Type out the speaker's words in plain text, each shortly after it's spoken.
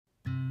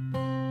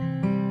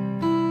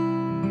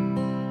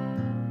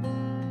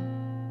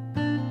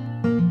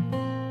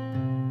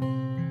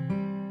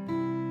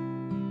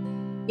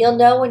You'll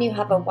know when you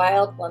have a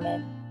wild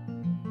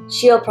woman.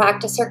 She'll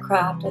practice her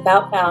craft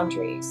without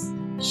boundaries.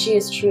 She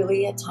is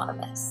truly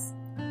autonomous.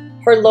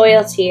 Her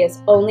loyalty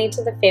is only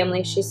to the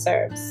family she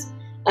serves,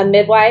 a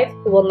midwife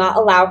who will not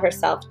allow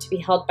herself to be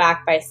held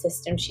back by a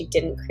system she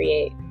didn't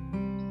create.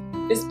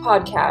 This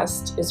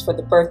podcast is for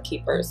the birth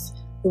keepers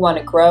who want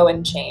to grow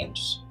and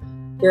change.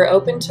 We are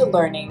open to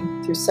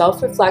learning through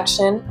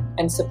self-reflection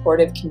and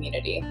supportive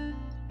community.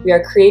 We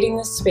are creating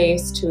this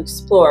space to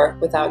explore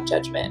without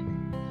judgment.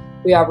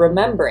 We are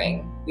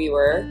remembering we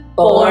were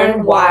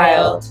Born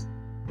wild.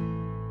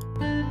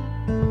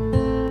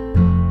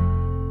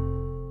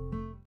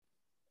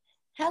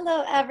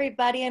 Hello,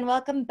 everybody, and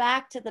welcome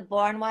back to the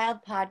Born Wild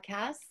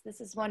podcast. This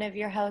is one of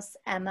your hosts,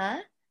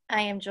 Emma. I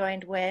am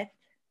joined with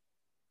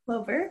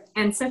Clover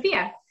and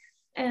Sophia.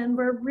 And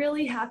we're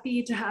really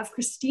happy to have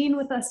Christine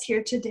with us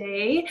here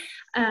today.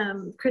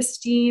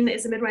 Christine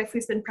is a midwife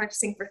who's been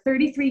practicing for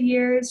 33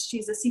 years.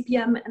 She's a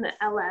CPM and an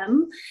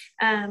LM,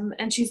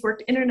 and she's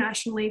worked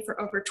internationally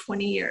for over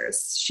 20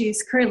 years.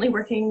 She's currently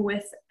working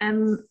with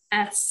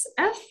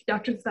MSF,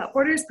 Doctors Without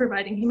Borders,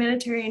 providing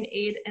humanitarian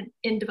aid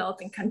in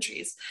developing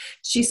countries.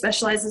 She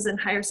specializes in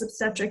higher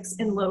obstetrics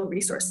in low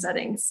resource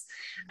settings.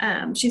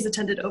 She's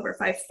attended over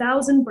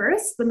 5,000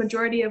 births, the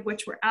majority of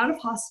which were out of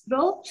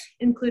hospital,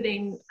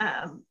 including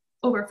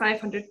over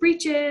 500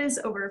 breaches,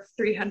 over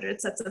 300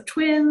 sets of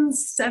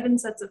twins, 7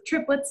 sets of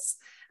triplets,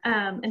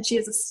 and she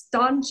is a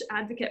staunch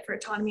advocate for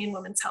autonomy in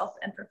women's health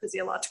and for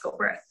physiological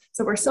birth.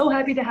 So we're so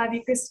happy to have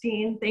you,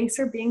 Christine. Thanks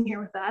for being here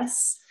with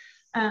us.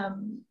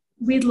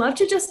 We'd love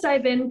to just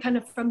dive in kind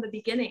of from the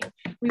beginning.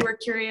 We were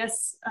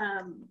curious.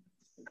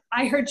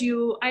 I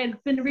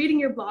had been reading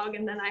your blog,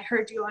 and then I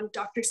heard you on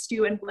Dr.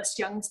 Stu and Bliss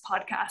Young's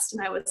podcast,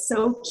 and I was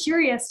so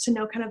curious to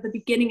know kind of the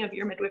beginning of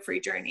your midwifery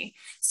journey.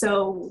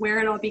 So where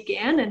it all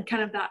began and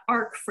kind of that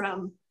arc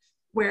from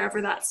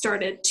wherever that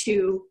started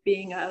to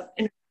being a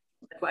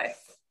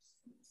midwife.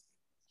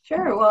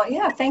 Sure. Well,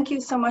 yeah, thank you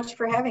so much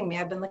for having me.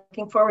 I've been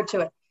looking forward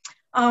to it.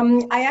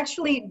 I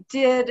actually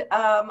did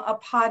a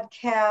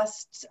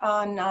podcast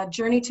on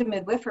Journey to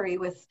Midwifery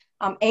with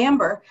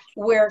Amber,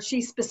 where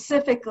she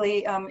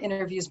specifically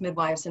interviews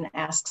midwives and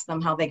asks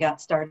them how they got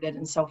started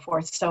and so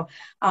forth. So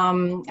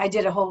I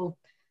did a whole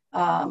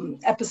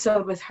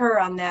episode with her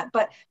on that.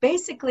 But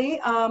basically,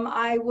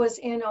 I was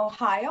in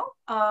Ohio,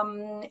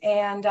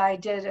 and I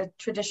did a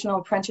traditional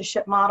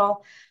apprenticeship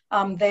model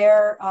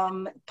there.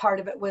 Part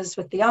of it was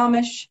with the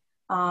Amish,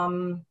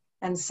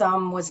 and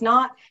some was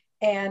not.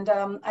 And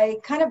I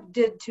kind of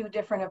did 2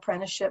 different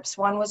apprenticeships.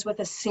 One was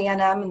with a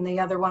CNM, and the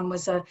other one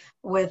was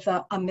with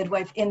a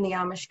midwife in the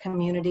Amish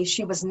community.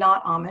 She was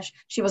not Amish.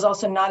 She was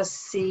also not a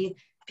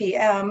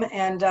CPM,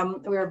 and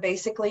we were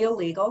basically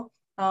illegal.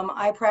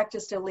 I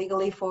practiced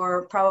illegally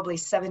for probably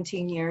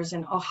 17 years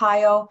in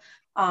Ohio,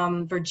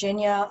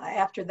 Virginia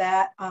after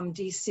that,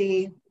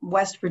 DC,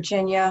 West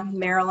Virginia,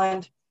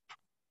 Maryland.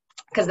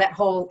 Because that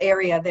whole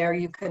area there,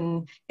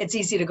 it's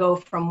easy to go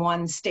from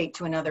one state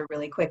to another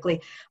really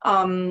quickly.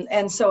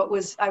 And so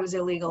I was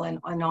illegal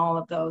in all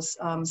of those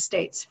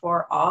states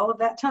for all of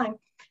that time.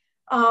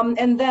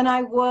 And then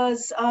I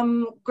was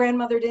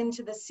grandmothered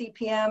into the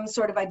CPM,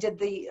 sort of. I did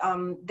they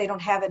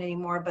don't have it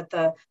anymore, but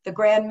the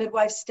grand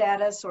midwife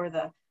status, or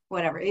the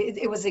whatever.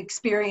 It was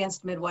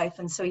experienced midwife.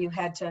 And so you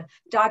had to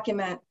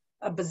document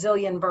a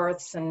bazillion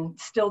births and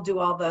still do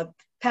all the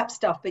PEP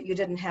stuff, but you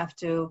didn't have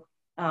to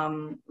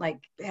like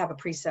have a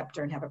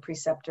preceptor and have a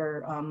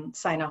preceptor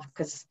sign off,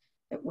 because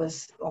it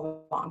was a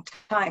long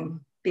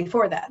time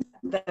before that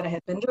I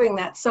had been doing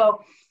that.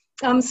 So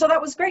that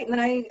was great. And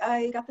then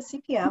I got the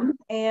CPM,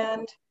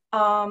 and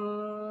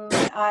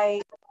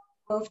I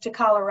moved to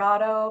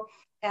Colorado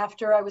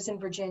after I was in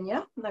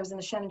Virginia. I was in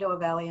the Shenandoah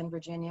Valley in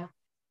Virginia.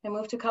 I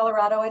moved to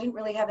Colorado. I didn't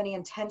really have any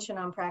intention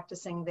on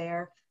practicing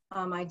there.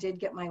 I did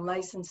get my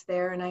license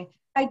there, and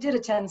I did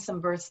attend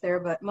some births there,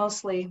 but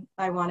mostly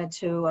I wanted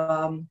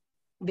to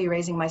be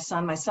raising my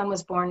son. My son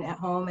was born at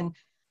home in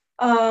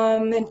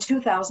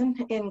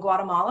 2000 in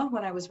Guatemala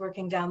when I was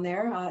working down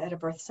there at a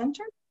birth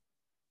center.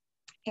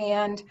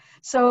 And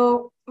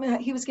so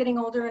he was getting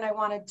older, and I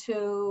wanted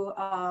to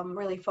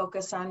really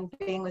focus on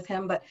being with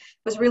him, but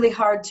it was really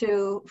hard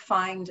to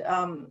find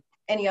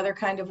any other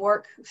kind of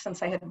work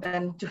since I had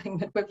been doing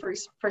midwifery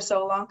for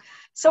so long.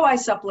 So I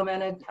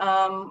supplemented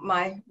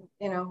my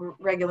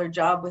regular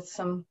job with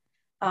some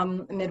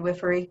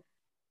midwifery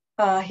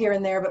here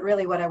and there, but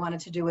really what I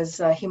wanted to do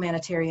was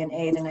humanitarian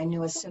aid. And I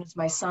knew as soon as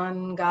my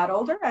son got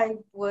older, I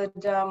would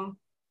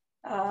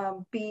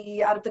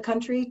be out of the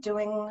country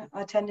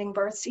attending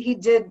births. He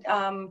did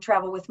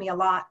travel with me a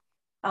lot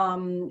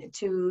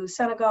to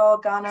Senegal,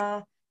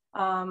 Ghana.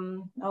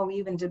 We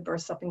even did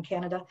births up in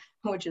Canada,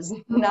 which is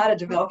not a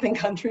developing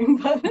country,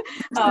 but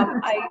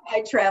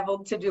I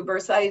traveled to do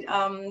births.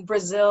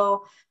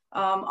 Brazil,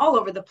 all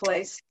over the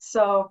place.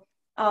 So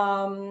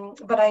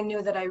but I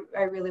knew that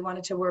I really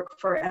wanted to work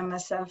for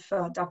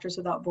MSF, Doctors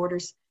Without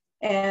Borders.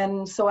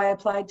 And so I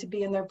applied to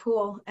be in their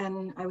pool,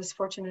 and I was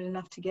fortunate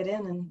enough to get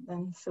in,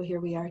 and so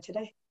here we are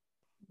today.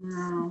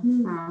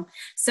 Mm-hmm.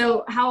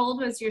 So how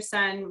old was your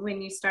son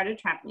when you started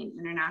traveling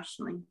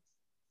internationally?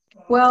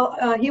 Well,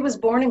 he was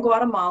born in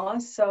Guatemala,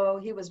 so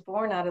he was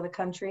born out of the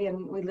country,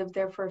 and we lived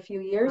there for a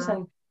few years.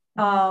 And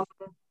then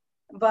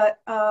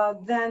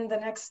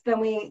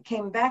we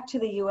came back to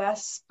the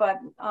U.S., but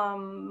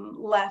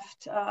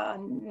left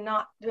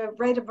not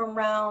right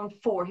around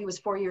 4. He was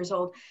 4 years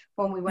old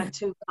when we went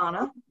to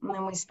Ghana, and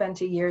then we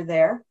spent a year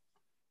there.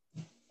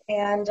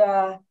 And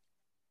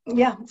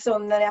so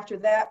and then after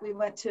that, we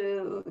went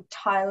to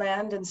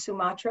Thailand and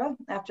Sumatra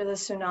after the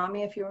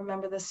tsunami. If you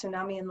remember the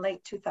tsunami in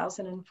late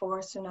 2004,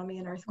 tsunami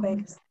and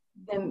earthquake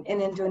in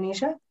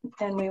Indonesia,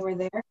 and we were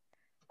there.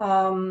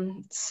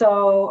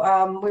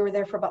 We were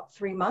there for about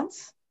 3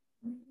 months.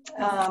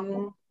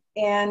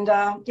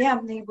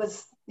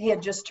 He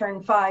had just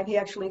turned 5. He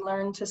actually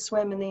learned to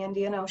swim in the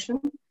Indian Ocean.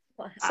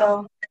 Wow.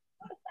 So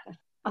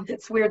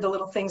it's weird, the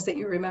little things that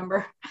you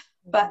remember.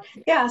 But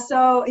yeah,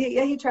 so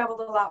he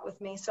traveled a lot with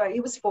me. So he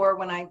was 4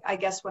 when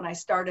I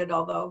started,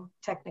 although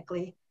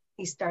technically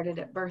he started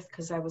at birth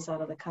because I was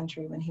out of the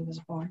country when he was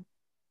born.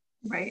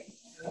 Right.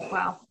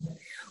 Wow.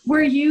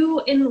 Were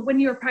you when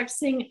you were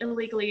practicing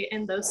illegally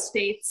in those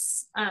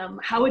states,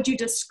 how would you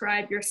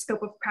describe your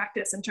scope of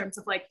practice in terms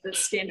of like the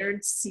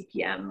standard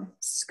CPM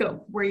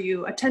scope? Were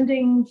you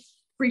attending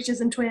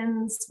breaches and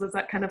twins? Was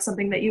that kind of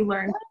something that you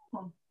learned?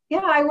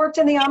 Yeah, I worked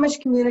in the Amish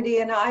community,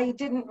 and I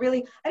didn't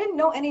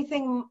know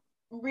anything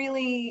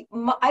really.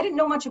 I didn't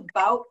know much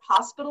about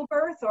hospital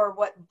birth or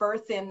what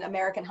birth in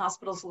American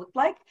hospitals looked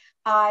like.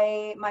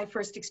 My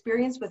first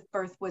experience with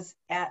birth was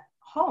at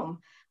home.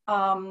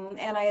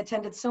 And I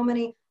attended so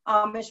many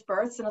Amish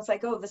births, and it's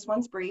like, oh, this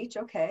one's breech.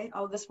 Okay.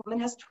 Oh, this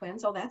woman has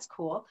twins. Oh, that's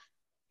cool.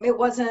 It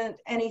wasn't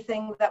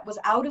anything that was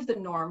out of the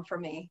norm for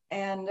me.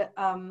 And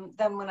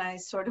then when I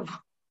sort of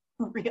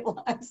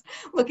realized,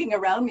 looking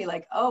around me,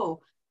 like,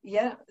 oh,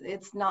 yeah,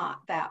 it's not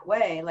that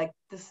way. Like,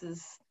 this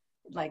is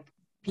like,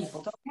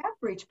 people don't have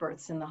breech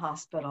births in the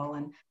hospital,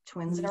 and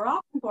twins are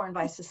often born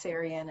by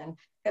cesarean. And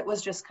it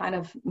was just kind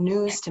of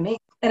news to me.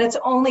 And it's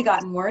only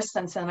gotten worse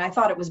since then. I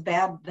thought it was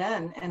bad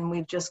then, and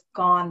we've just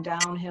gone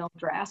downhill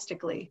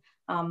drastically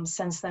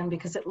since then,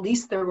 because at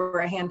least there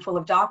were a handful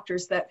of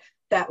doctors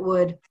that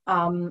would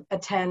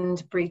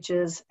attend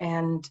breeches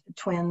and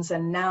twins,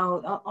 and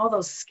now all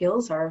those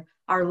skills are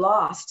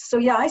lost. So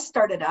yeah, I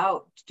started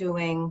out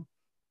doing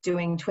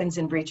twins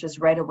and breeches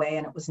right away,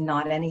 and it was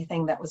not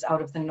anything that was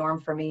out of the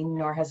norm for me,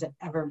 nor has it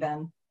ever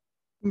been.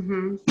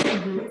 Mm-hmm.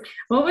 Mm-hmm.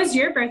 What was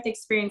your birth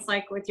experience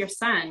like with your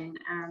son?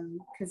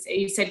 Because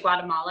you said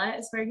Guatemala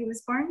is where he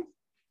was born?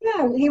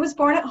 Yeah, he was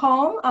born at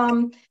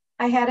home.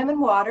 I had him in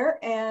water,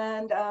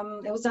 and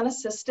it was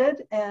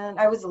unassisted, and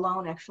I was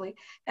alone actually.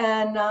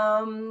 And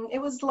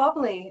it was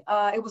lovely.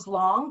 It was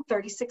long,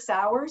 36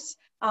 hours.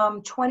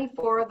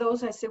 24 of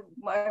those, I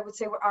would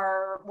say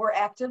were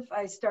active.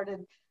 I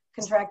started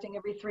contracting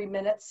every 3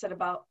 minutes at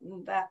about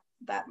that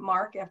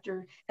mark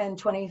and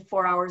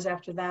 24 hours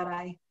after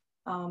that,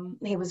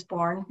 he was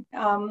born.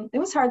 It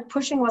was hard.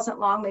 Pushing wasn't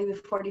long, maybe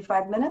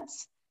 45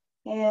 minutes.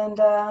 And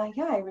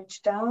I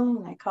reached down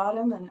and I caught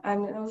him,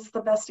 and it was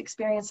the best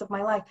experience of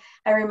my life.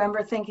 I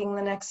remember thinking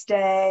the next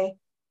day,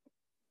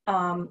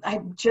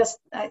 I just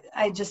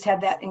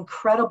had that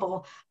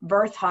incredible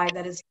birth high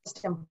that is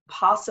just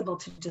impossible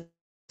to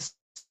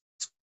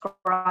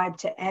describe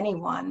to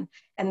anyone.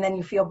 And then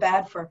you feel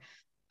bad for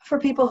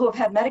people who have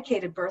had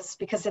medicated births,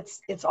 because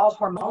it's all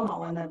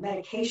hormonal and the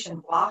medication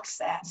blocks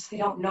that. So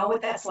they don't know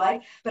what that's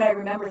like. But I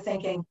remember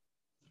thinking,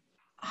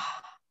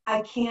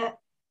 I can't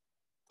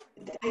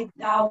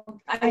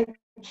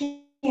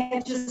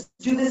just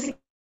do this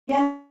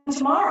again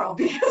tomorrow,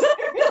 because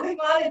I really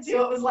wanted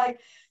to. It was like,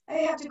 I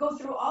have to go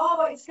through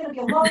it's going to be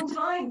a long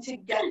time to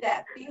get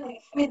that feeling.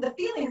 I mean, the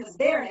feeling was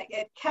there and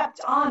it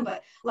kept on,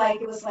 but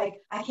it was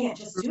like, I can't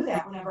just do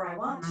that whenever I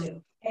want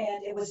to.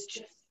 And it was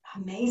just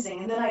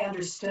amazing. And then I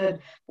understood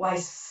why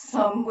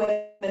some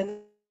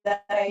women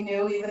that I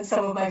knew, even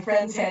some of my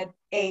friends, had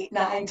 8,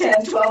 9,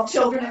 10, 12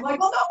 children. I'm like,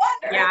 well, no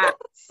wonder. Yeah.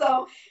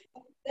 So,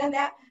 and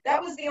that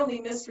was the only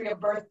mystery of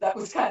birth that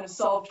was kind of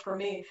solved for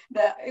me.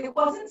 That it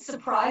wasn't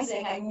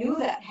surprising. I knew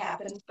that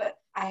happened, but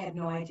I had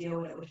no idea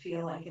what it would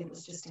feel like. It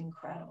was just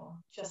incredible,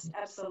 just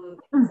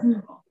absolutely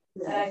incredible.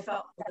 And I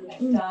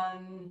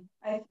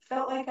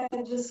felt like I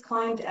had just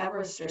climbed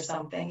Everest or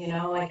something,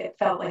 like it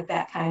felt like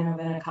that kind of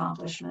an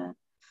accomplishment.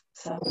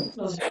 So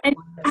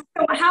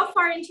how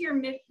far into your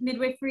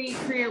midwifery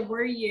career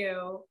were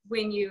you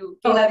when you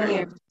 11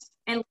 years.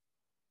 And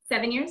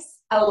 7 years?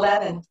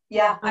 11.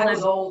 Yeah, 11. I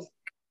was old.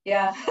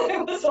 Yeah,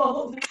 I was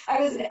old. I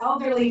was an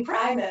elderly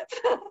primate.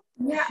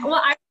 Yeah, well,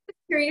 I was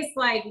curious,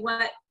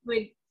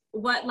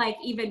 what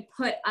even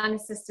put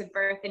unassisted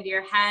birth into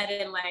your head,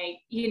 and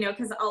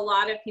because a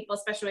lot of people,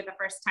 especially with a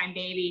first time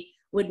baby,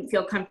 wouldn't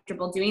feel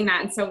comfortable doing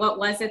that. And so what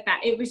was it that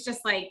it was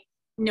just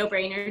no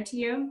brainer to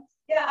you?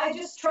 Yeah, I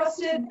just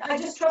trusted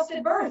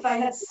birth. I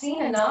had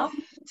seen enough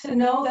to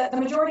know that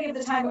the majority of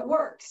the time it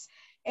works.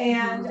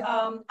 And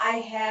I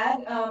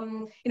had,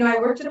 I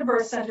worked at a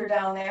birth center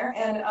down there,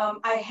 and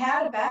I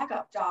had a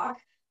backup doc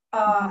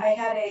I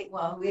had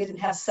we didn't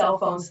have cell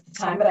phones at the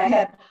time, but I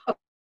had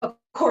a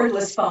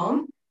cordless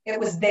phone. It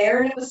was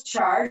there and it was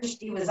charged.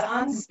 He was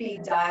on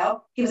speed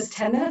dial. He was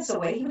 10 minutes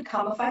away. He would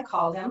come if I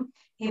called him.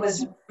 He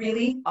was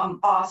really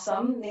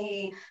awesome.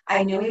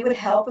 I knew he would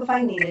help if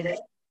I needed it.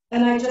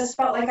 And I just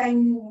felt like I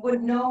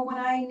would know when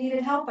I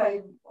needed help.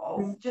 I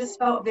just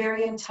felt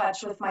very in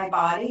touch with my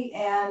body.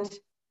 And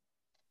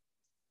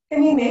I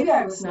mean, maybe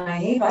I was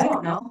naive. I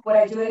don't know. Would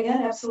I do it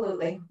again?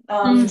 Absolutely.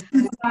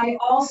 I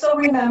also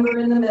remember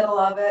in the middle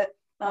of it,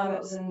 it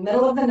was in the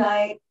middle of the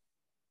night.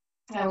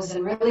 I was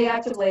in really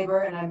active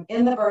labor and I'm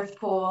in the birth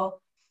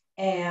pool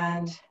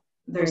and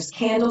there's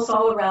candles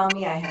all around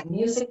me. I had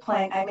music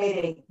playing. I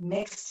made a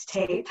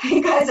mixtape.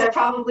 You guys are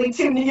probably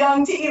too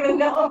young to even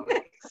know a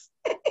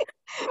mixtape.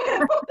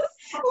 It was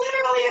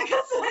literally a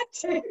cassette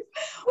tape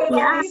with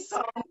all these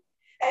songs.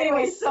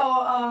 Anyway,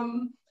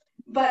 so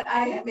but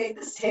I had made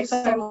this tape,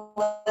 so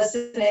I'm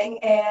listening,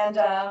 and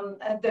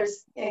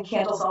there's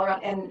candles all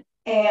around, and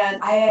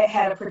I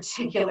had a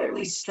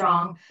particularly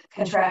strong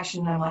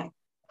contraction.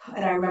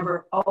 And I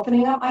remember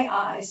opening up my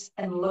eyes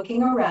and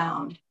looking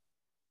around,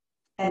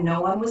 and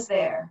no one was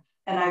there.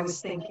 And I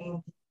was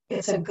thinking,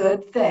 it's a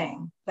good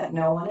thing that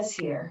no one is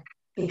here,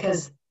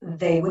 because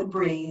they would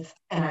breathe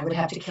and I would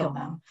have to kill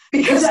them,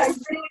 because I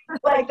really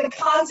like the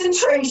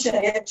concentration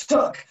it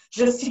took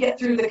just to get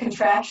through the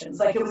contractions.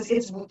 Like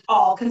it's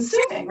all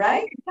consuming,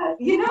 right?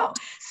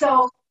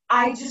 So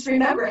I just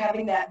remember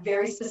having that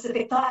very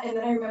specific thought, and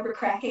then I remember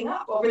cracking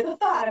up over the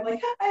thought. I'm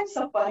like, I'm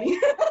so funny.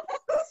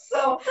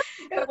 So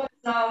it was,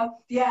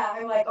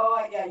 I'm like,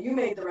 oh yeah, you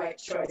made the right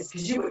choice,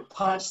 because you would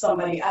punch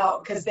somebody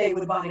out because they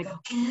would want to go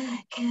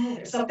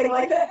good or something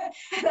like that.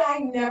 And I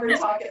never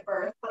talk at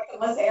birth, like,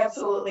 unless I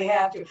absolutely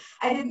have to.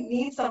 I didn't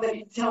need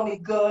somebody to tell me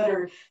good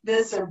or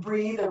this or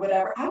breathe or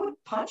whatever. I would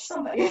punch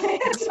somebody if I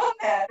had done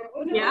that. It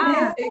wouldn't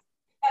have been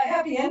a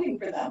happy ending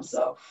for them.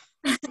 So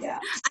yeah.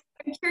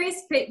 I'm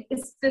curious,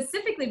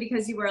 specifically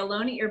because you were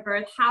alone at your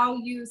birth, how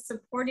you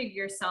supported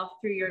yourself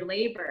through your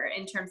labor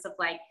in terms of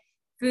like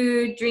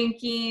food,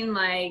 drinking,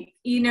 like,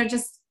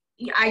 just,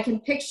 I can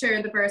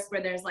picture the births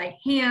where there's like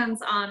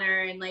hands on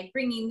her and like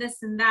bringing this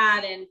and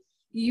that. And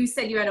you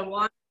said you had a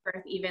water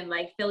birth, even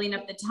like filling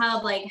up the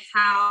tub. Like,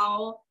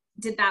 how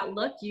did that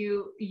look?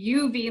 You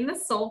being the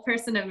sole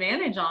person to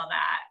manage all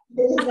that.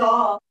 Did it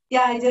all.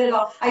 Yeah, I did it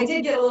all. I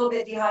did get a little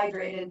bit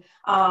dehydrated.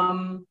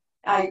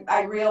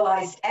 I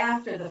realized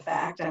after the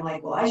fact, I'm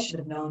like, well, I should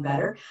have known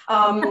better.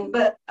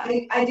 But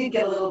I did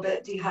get a little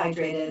bit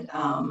dehydrated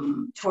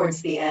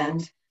towards the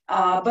end.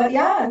 But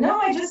yeah, no,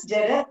 I just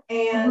did it.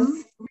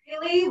 And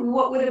really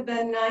what would have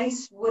been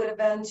nice would have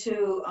been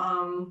to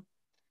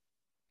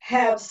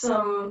have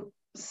some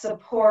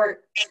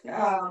support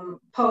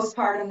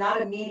postpartum,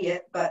 not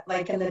immediate, but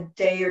like in the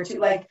day or two.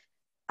 Like,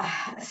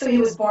 so he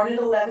was born at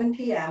 11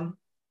 p.m.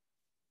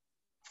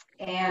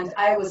 And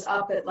I was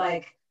up at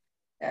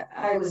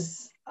I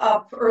was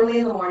up early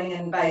in the morning,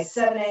 and by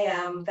 7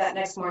 a.m. that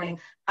next morning,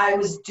 I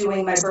was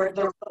doing my birth.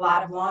 There was a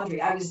lot of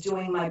laundry. I was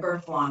doing my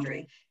birth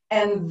laundry.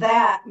 And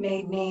that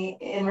made me,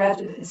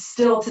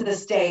 still to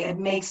this day, it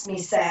makes me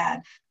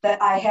sad that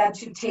I had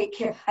to take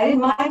care. I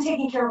didn't mind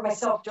taking care of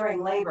myself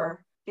during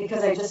labor,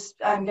 because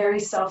I'm very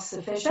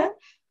self-sufficient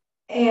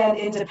and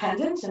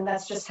independent, and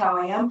that's just how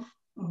I am.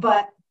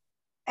 But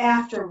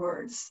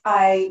afterwards,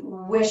 I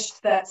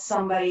wished that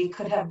somebody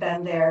could have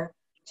been there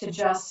to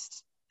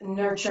just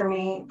nurture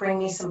me, bring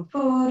me some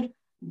food,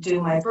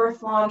 do my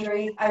birth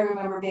laundry. I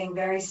remember being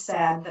very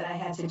sad that I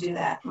had to do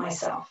that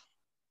myself.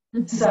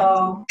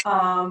 So,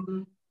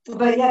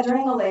 but yeah,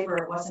 during the labor,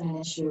 it wasn't an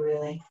issue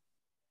really.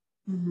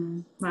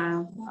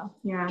 Wow.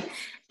 Yeah.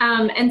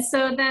 And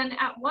so then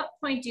at what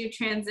point do you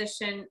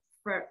transition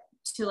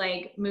to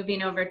like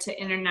moving over to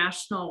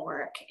international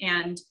work?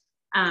 And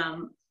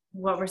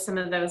what were some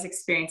of those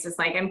experiences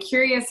like? I'm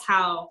curious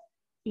how,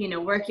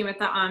 working with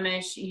the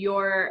Amish,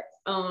 your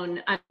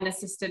own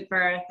unassisted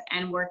birth,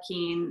 and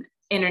working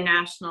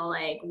international,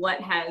 like what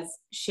has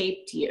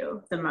shaped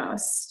you the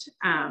most?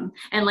 And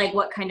like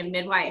what kind of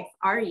midwife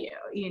are you,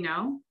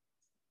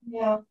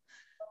 Yeah.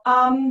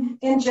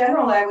 In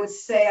general, I would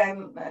say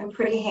I'm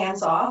pretty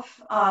hands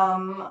off.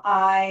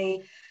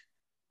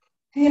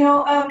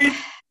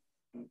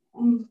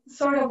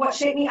 Sort of what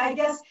shaped me, I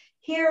guess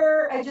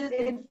here,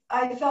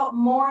 I felt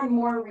more and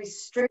more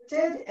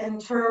restricted in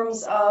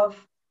terms of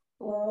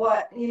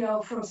what,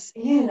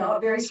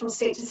 it varies from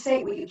state to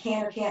state what you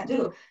can or can't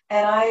do.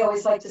 And I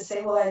always like to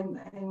say, well,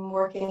 I'm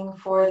working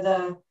for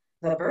the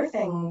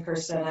birthing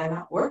person. I'm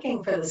not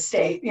working for the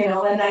state,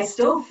 and I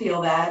still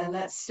feel that. And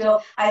that's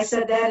still, I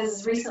said that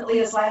as recently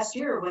as last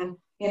year when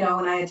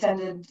I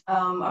attended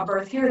a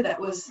birth here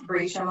that was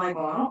breached. I'm like,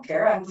 well, I don't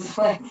care. I'm just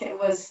like, it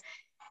was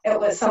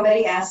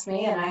somebody asked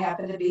me, and I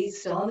happened to be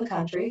still in the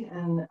country.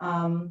 And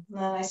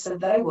then I said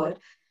that I would.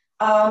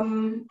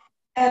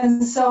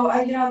 And so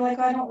I'm like,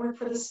 I don't work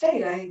for the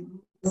state.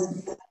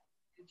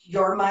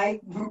 You're my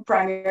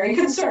primary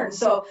concern.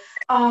 So,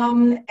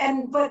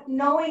 but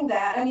knowing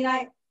that,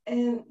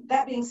 and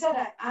that being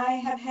said, I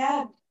have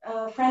had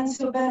friends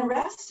who have been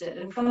arrested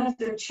in front of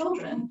their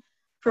children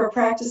for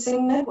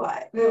practicing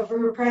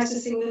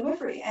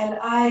midwifery. And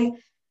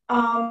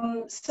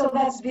so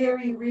that's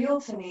very real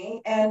to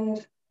me.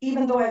 And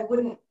even though I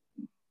wouldn't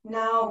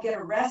now get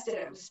arrested,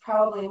 it was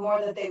probably more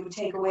that they would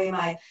take away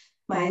my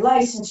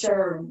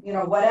licensure,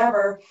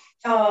 whatever,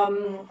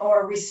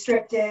 or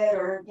restrict it,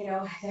 or,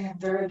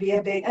 there would be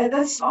a big,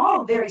 that's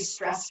all very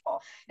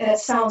stressful. And it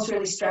sounds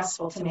really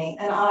stressful to me.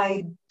 And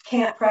I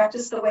can't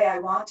practice the way I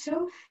want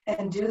to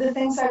and do the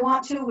things I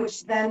want to,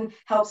 which then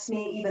helps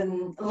me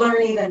even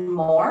learn even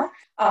more,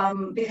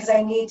 because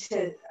I need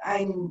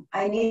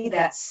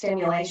that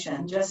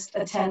stimulation. Just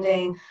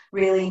attending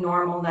really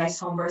normal, nice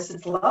home births,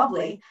 it's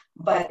lovely,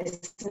 but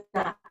it's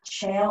not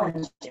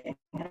challenging.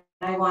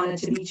 I wanted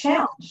to be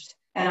challenged.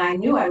 And I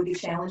knew I would be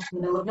challenged in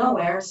the middle of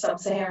nowhere,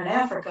 sub-Saharan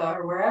Africa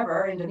or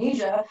wherever,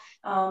 Indonesia,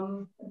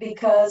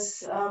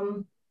 because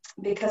of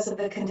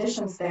the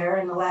conditions there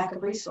and the lack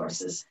of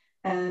resources.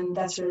 And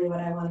that's really what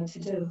I wanted to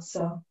do.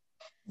 So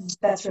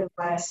that's really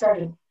why I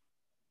started.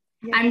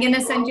 I'm going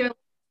to send you a link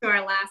to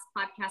our last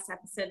podcast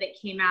episode that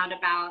came out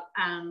about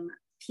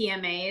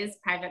PMAs,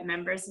 Private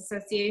Members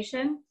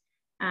Association.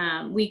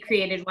 We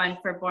created one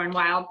for Born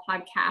Wild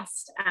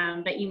podcast,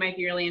 but you might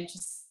be really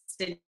interested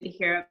to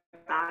hear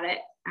about it.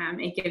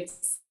 It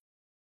gives,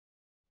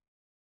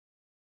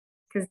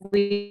 because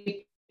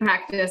we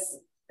practice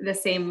the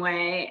same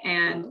way,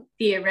 and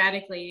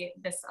theoretically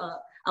this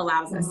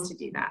allows us to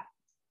do that.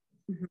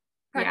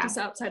 Practice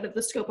outside of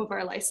the scope of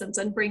our license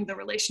and bring the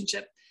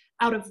relationship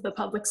out of the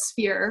public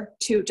sphere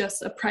to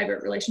just a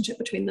private relationship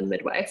between the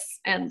midwife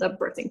and the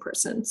birthing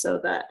person, so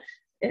that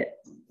it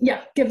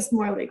gives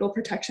more legal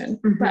protection.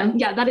 But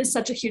that is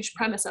such a huge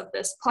premise of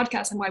this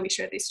podcast, and why we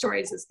share these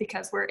stories is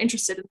because we're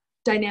interested in the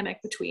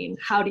dynamic between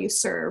how do you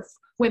serve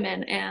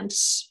women and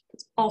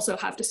also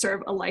have to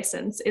serve a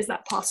license. Is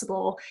that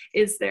possible?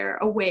 Is there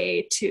a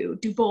way to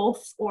do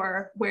both,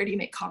 or where do you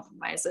make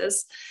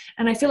compromises?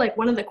 And I feel like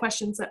one of the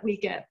questions that we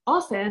get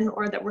often,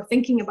 or that we're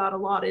thinking about a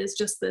lot, is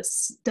just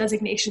this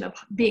designation of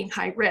being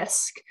high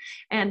risk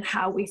and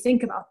how we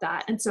think about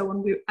that. And so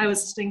when I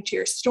was listening to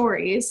your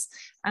stories,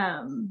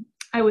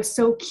 I was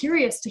so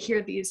curious to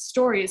hear these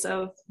stories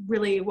of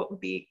really what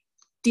would be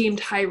deemed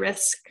high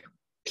risk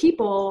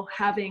people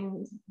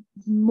having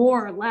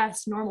more or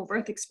less normal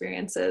birth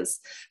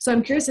experiences. So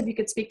I'm curious if you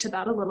could speak to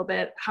that a little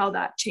bit, how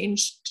that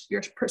changed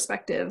your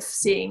perspective,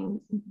 seeing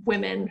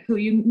women who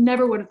you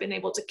never would have been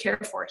able to care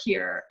for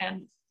here,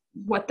 and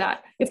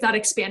if that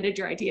expanded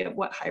your idea of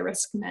what high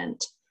risk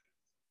meant.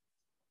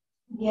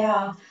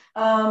 Yeah.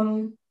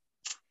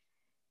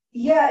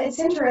 It's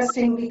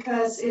interesting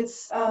because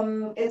it's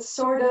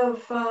sort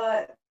of,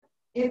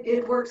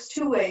 it works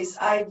two ways.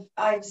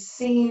 I've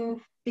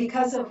seen,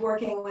 because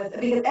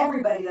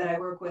everybody that I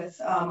work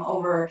with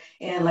over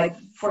in, like,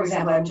 for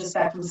example, I'm just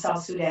back from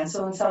South Sudan.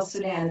 So in South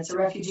Sudan, it's a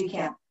refugee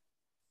camp.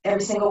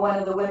 Every single one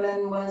of the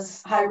women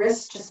was high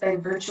risk just by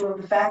virtue of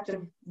the fact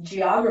of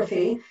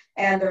geography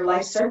and their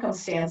life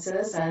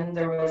circumstances. And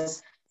there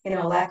was,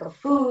 lack of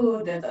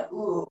food,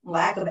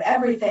 lack of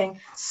everything.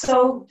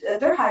 So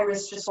they're high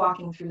risk just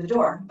walking through the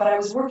door. But I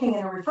was working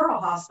in a referral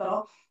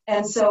hospital,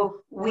 and so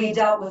we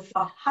dealt with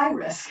a high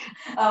risk.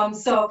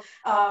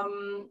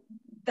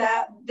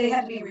 That they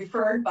had to be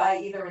referred by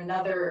either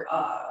another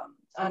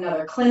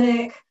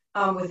clinic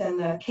within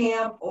the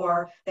camp,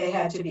 or they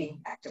had to be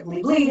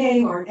actively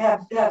bleeding, or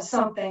have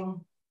something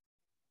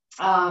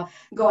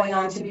going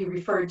on to be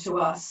referred to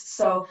us.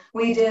 So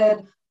we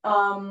did.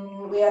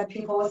 We had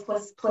people with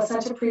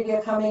placenta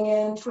previa coming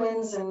in,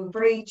 twins and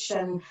breech,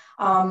 and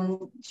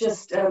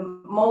just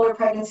molar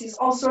pregnancies,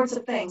 all sorts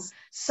of things.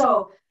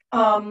 So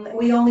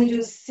we only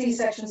do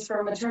C-sections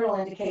for maternal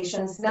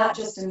indications, not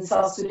just in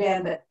South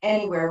Sudan, but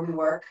anywhere we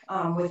work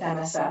with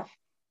MSF.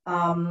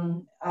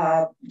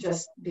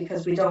 Just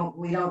because we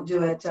don't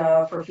do it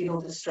for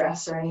fetal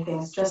distress or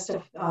anything. It's just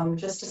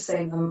to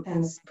save them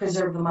and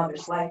preserve the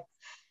mother's life.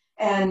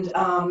 And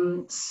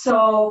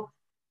so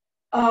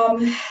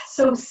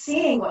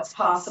seeing what's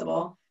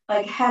possible,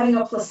 like having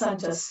a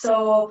placenta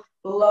so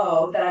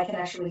low that I can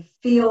actually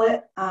feel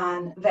it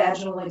on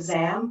vaginal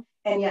exam,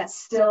 and yet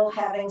still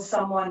having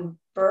someone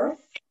birth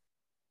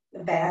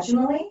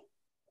vaginally,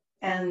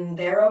 and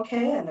they're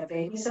okay, and the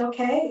baby's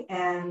okay,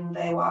 and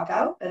they walk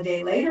out a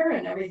day later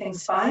and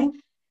everything's fine.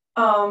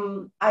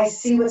 I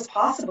see what's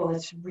possible.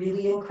 It's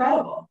really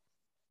incredible.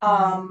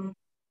 And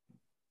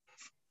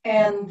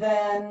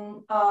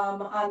then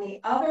on the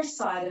other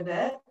side of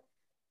it,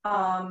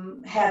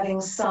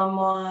 having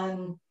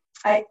someone,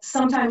 I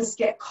sometimes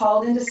get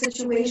called into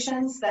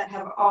situations that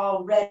have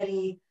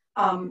already,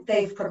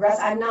 they've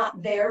progressed. I'm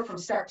not there from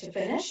start to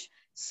finish.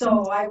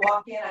 So I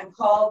walk in, I'm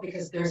called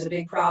because there's a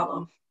big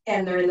problem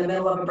and they're in the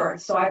middle of a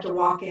birth. So I have to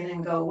walk in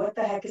and go, what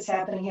the heck is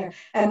happening here?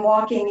 And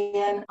walking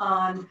in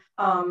on,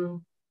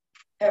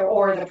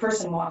 or the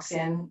person walks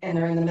in and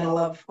they're in the middle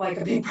of like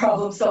a big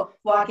problem. So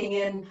walking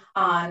in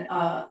on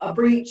a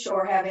breech,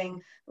 or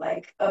having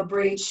like a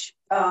breech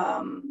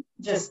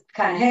just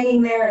kind of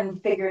hanging there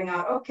and figuring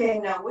out, okay,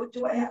 now what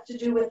do I have to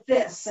do with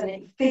this?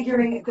 And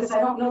figuring it, because I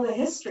don't know the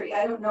history.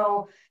 I don't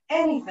know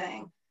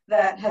anything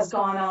that has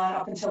gone on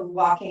up until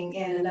walking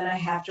in, and then I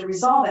have to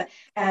resolve it.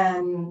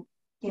 And,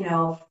 you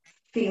know,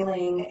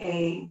 feeling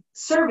a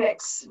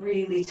cervix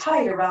really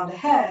tight around the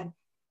head,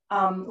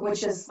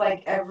 which is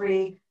like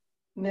every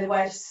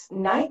midwife's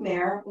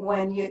nightmare.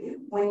 When you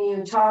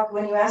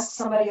ask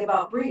somebody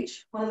about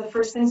breech, one of the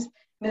first things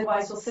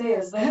midwives will say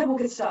is the head will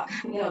get stuck,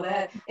 you know, the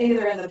head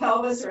either in the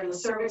pelvis or in the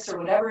cervix or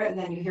whatever, and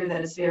then you hear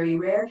that it's very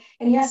rare.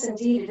 And yes,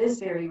 indeed, it is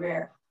very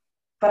rare.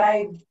 But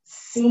I've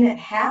seen it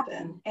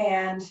happen,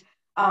 and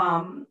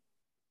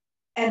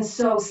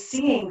so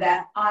seeing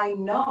that, I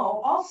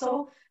know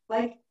also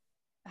like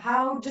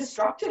how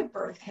destructive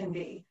birth can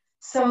be.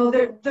 So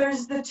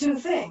there's the two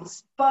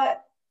things.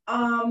 But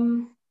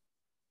I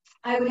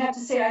would have to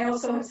say I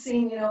also have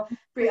seen, you know,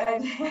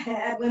 I've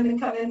had women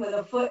come in with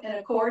a foot and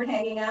a cord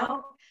hanging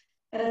out,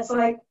 and it's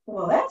like,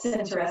 well, that's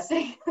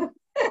interesting.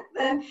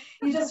 Then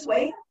you just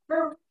wait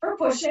for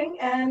pushing,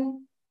 and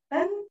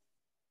then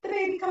the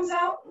baby comes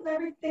out and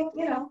everything,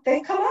 you know,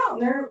 they come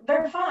out and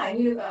they're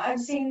fine. I've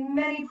seen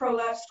many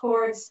prolapsed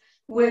cords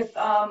with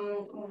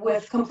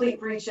complete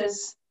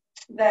breaches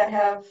that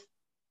have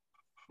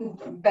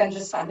been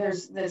just fine.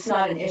 It's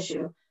not an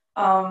issue.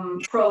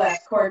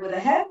 Prolapsed cord with a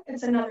head,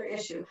 it's another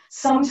issue.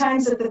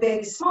 Sometimes if the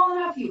baby's small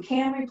enough, you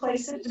can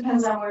replace it. It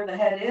depends on where the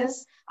head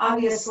is.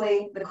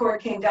 Obviously, the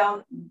cord came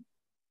down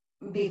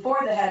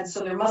before the head,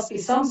 so there must be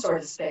some sort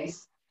of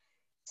space.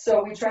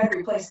 So we try to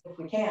replace it if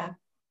we can.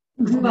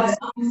 Mm-hmm. But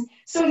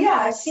so yeah,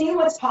 I've seen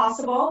what's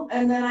possible,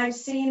 and then I've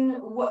seen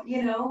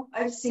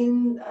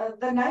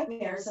the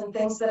nightmares and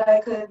things that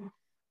I could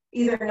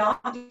either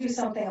not do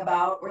something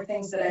about, or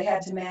things that I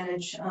had to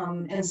manage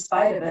in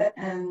spite of it,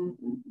 and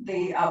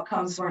the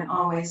outcomes weren't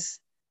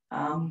always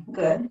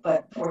good.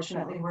 But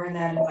fortunately, we're in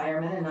that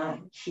environment, and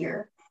I'm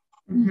here.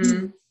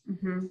 Mm-hmm.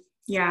 Mm-hmm.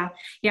 Yeah,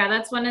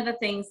 that's one of the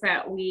things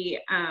that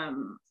we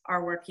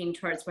are working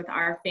towards with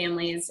our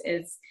families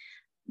is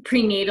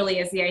prenatally,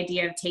 is the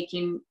idea of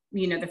taking,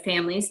 you know, the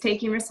families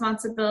taking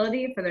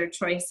responsibility for their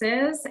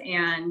choices,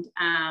 and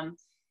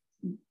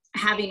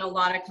having a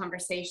lot of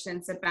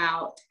conversations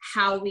about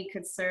how we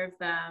could serve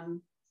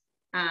them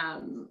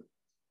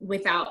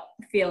without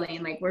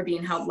feeling like we're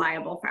being held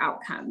liable for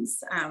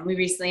outcomes. We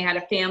recently had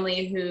a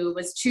family who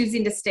was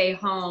choosing to stay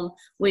home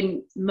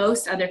when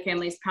most other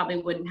families probably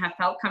wouldn't have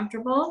felt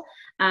comfortable.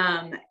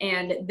 And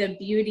the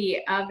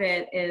beauty of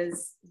it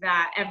is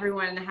that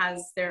everyone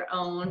has their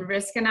own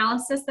risk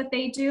analysis that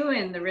they do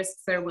and the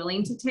risks they're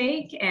willing to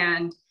take.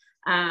 And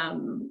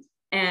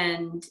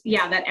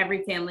yeah, that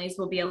every family's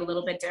will be a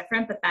little bit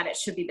different, but that it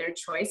should be their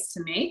choice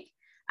to make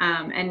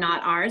and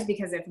not ours.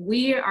 Because if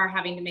we are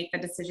having to make the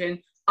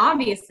decision,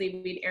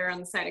 obviously we'd err on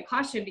the side of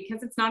caution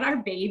because it's not our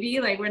baby.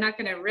 Like, we're not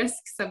going to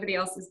risk somebody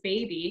else's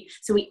baby.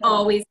 So we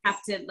always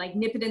have to like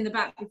nip it in the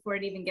butt before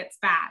it even gets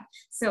bad.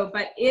 So,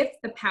 but if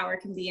the power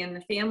can be in the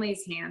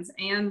family's hands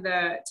and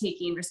the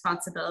taking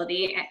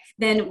responsibility,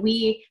 then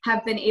we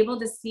have been able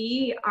to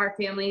see our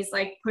families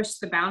like push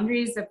the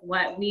boundaries of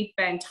what we've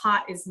been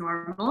taught is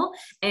normal.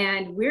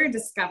 And we're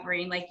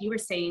discovering, like you were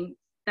saying,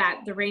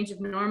 that the range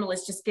of normal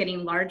is just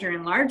getting larger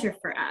and larger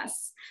for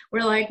us.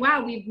 We're like,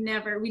 wow, we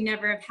never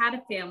have had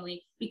a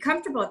family be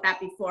comfortable with that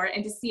before,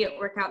 and to see it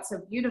work out so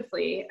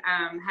beautifully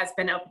has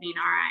been opening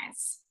our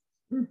eyes.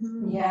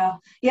 Mm-hmm. Yeah,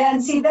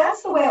 and see,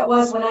 that's the way it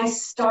was when I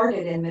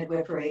started in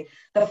midwifery.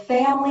 The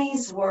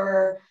families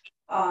were,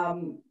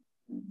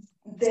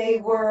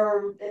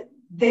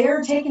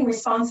 they're taking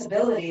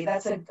responsibility.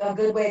 That's a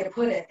good way to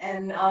put it.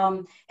 And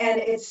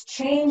it's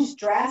changed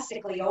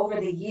drastically over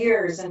the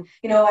years. And,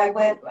 you know, I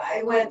went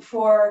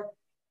for,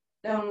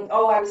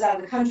 I was out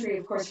of the country,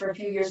 of course, for a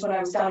few years when I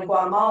was down in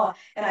Guatemala,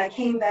 and I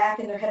came back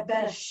and there had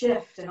been a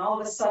shift, and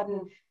all of a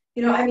sudden,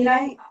 you know, I mean,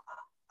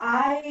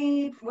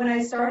 when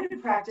I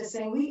started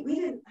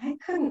practicing, I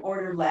couldn't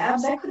order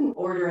labs. I couldn't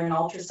order an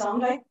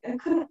ultrasound. I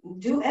couldn't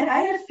do, and I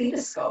had a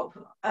fetoscope.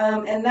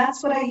 And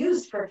that's what I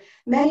used for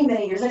many,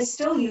 many years. I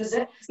still use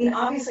it. I mean,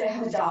 obviously I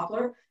have a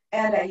Doppler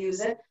and I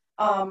use it.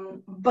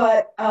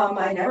 But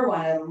I never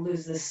want to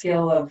lose the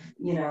skill of,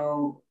 you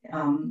know,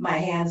 my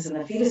hands and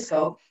the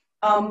fetoscope.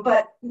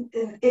 But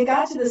it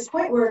got to this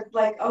point where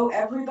like, oh,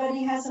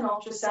 everybody has an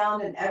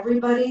ultrasound and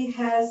everybody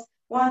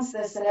wants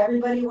this and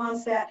everybody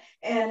wants that,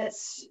 and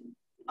it's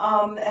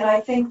and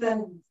I think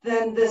then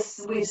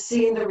this, we've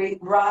seen the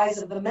rise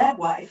of the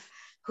midwife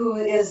who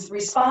is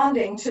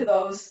responding to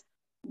those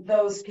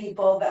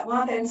people that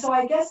want it. And so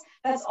I guess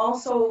that's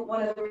also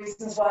one of the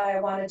reasons why I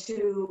wanted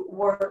to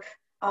work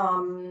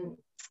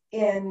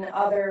in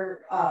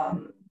other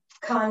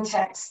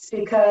contexts,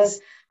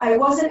 because I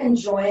wasn't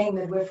enjoying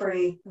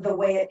midwifery the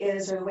way it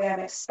is or the way I'm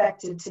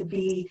expected to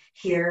be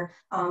here,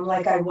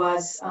 like I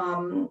was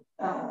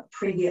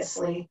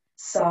previously.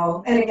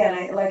 So, and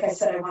again, like I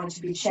said, I wanted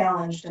to be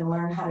challenged and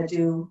learn how to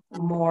do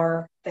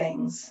more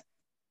things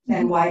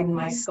and widen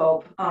my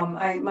scope.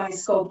 My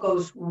scope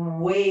goes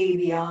way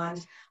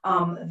beyond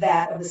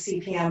that of the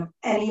CPM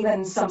and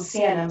even some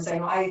CNMs. I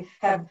know I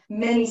have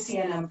many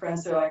CNM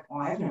friends. They're like, "Oh,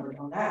 I've never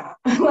done that."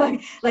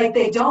 like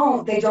they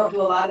don't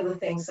do a lot of the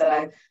things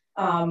that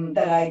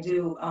that I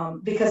do,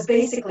 because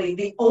basically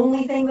the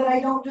only thing that I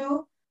don't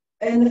do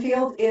in the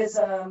field is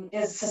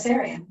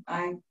cesarean.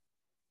 I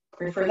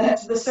refer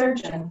that to the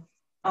surgeon.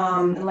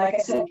 And like I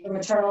said, for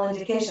maternal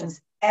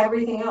indications,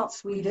 everything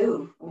else we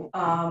do.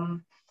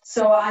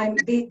 So I'm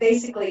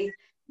basically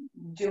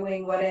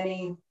doing what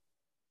any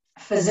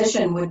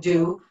physician would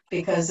do,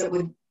 because it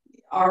would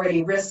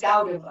already risk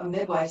out of a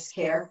midwife's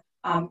care,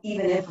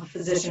 even if a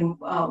physician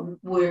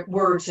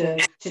were to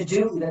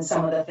do even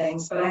some of the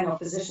things. But I know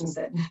physicians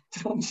that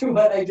don't do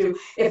what I do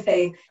if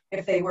they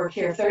work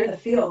here. If they're in the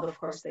field, of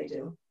course they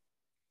do.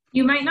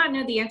 You might not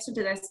know the answer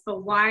to this,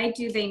 but why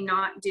do they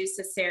not do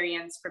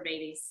cesareans for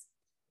babies?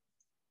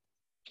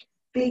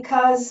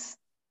 Because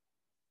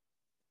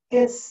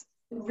it's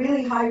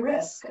really high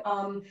risk.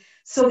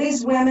 So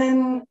these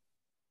women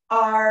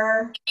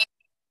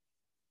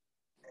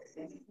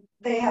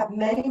they have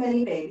many,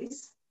 many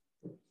babies.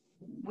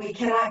 We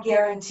cannot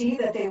guarantee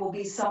that they will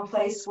be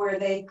someplace where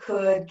they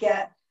could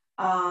get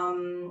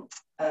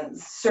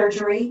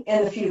surgery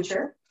in the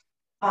future.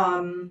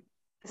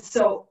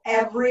 So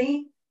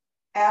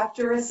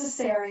after a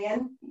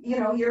cesarean,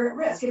 you're at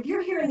risk. If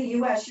you're here in the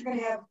US, you're going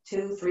to have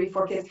 2, 3,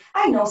 4 kids.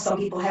 I know some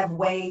people have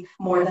way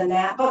more than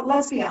that, but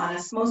let's be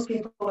honest, most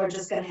people are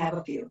just going to have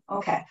a few.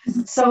 Okay.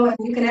 So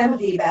you can have a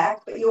VBAC,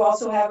 but you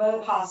also have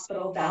a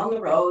hospital down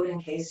the road in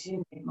case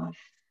you need one.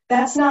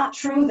 That's not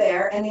true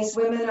there. And these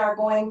women are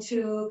going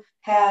to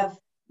have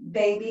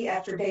baby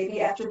after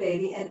baby after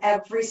baby, and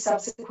every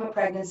subsequent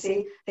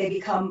pregnancy, they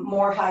become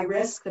more high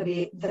risk.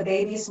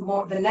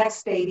 The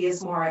next baby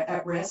is more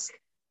at risk.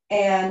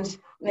 And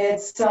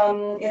it's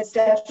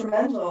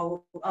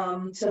detrimental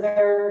to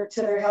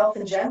their health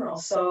in general.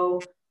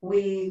 So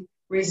we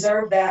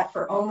reserve that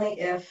for only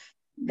if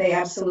they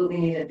absolutely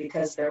need it,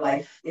 because their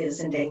life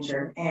is in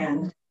danger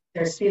and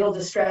there's fetal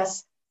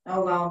distress.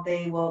 Oh well,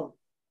 they will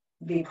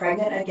be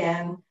pregnant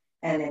again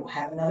and they will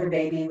have another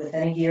baby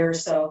within a year or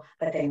so,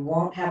 but they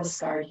won't have a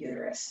scarred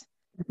uterus.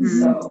 Mm-hmm.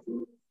 So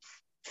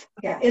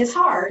yeah, it's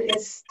hard.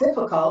 It's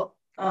difficult.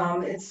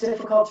 It's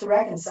difficult to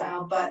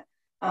reconcile, but.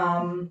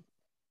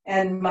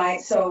 And my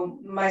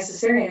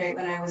cesarean rate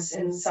when I was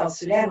in South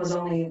Sudan was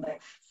only like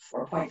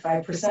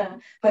 4.5%,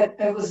 but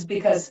it was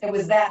because it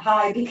was that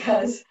high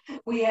because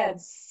we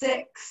had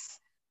six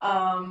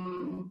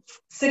placenta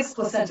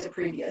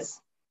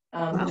previas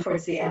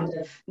towards the end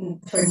of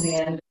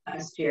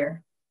last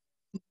year.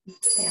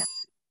 Yeah.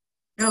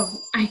 Oh,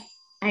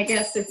 I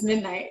guess it's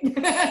midnight.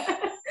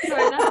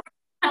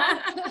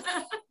 I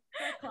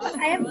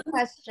have a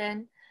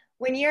question.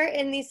 When you're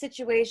in these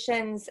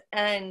situations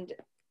and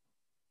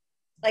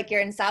like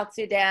you're in South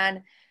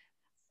Sudan,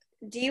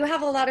 do you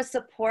have a lot of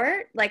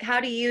support? Like,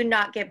 how do you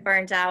not get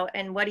burnt out,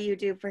 and what do you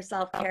do for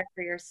self-care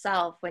for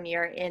yourself when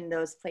you're in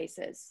those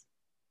places?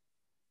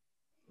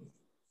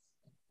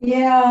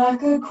 Yeah,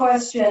 good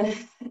question.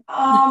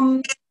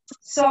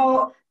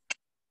 So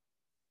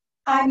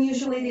I'm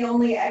usually the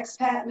only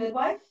expat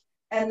midwife,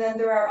 and then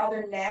there are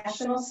other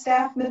national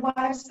staff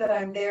midwives that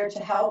I'm there to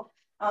help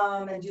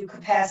and do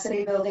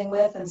capacity building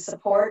with and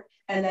support,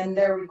 and then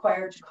they're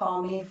required to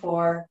call me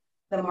for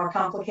the more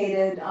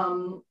complicated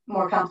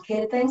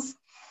things.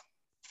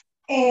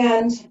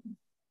 And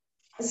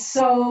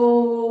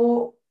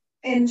so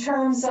in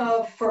terms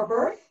of for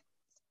birth,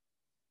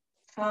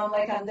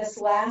 like on this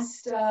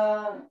last,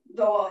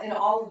 though in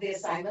all of the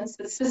assignments,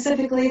 but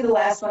specifically the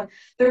last one,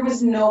 there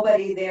was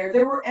nobody there.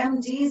 There were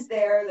MDs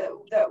there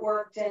that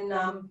worked in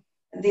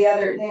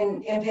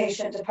in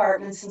inpatient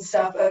departments and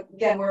stuff.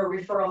 Again, we're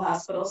a referral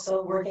hospital,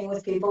 so working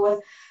with people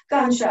with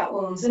gunshot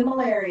wounds and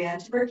malaria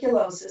and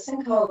tuberculosis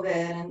and COVID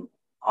and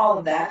all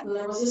of that. And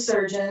there was a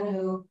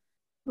surgeon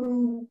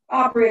who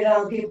operated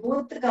on people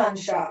with the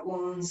gunshot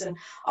wounds and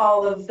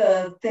all of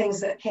the things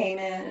that came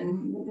in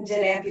and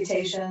did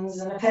amputations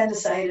and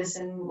appendicitis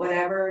and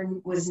whatever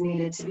was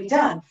needed to be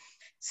done.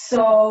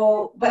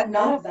 So, but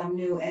none of them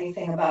knew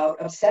anything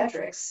about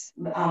obstetrics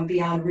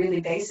beyond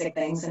really basic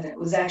things. And it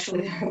was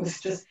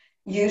just,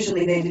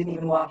 usually they didn't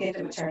even walk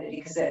into maternity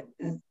because it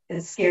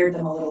scared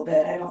them a little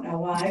bit. I don't know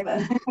why,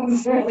 but it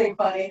was really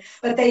funny.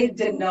 But they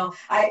didn't know.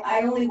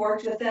 I only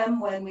worked with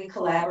them when we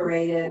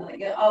collaborated.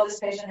 Like, oh, this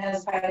patient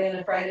has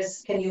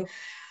pyelonephritis. Can you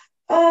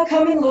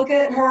come and look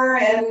at her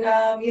and,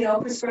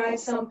 prescribe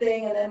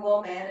something, and then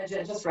we'll manage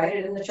it. Just write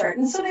it in the chart.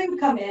 And so they would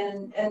come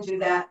in and do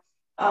that.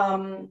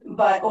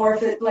 Or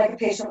if it like a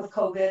patient with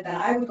COVID, then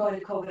I would go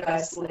into COVID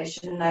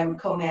isolation and I would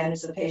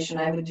co-manage the patient.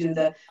 I would do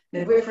the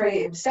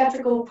midwifery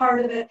obstetrical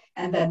part of it,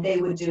 and then they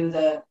would do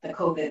the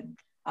COVID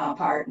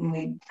part, and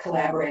we'd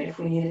collaborate if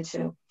we needed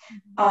to.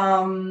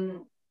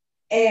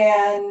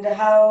 And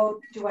how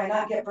do I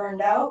not get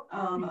burned out?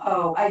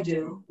 I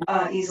do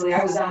easily.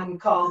 I was on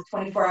call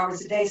 24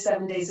 hours a day,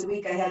 7 days a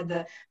week. I had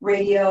the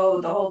radio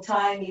the whole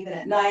time, even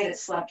at night. It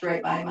slept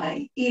right by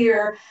my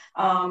ear.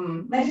 I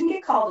didn't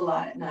get called a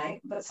lot at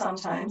night, but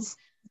sometimes.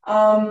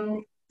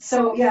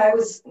 So yeah,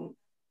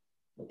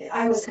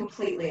 I was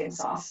completely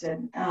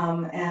exhausted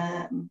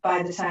and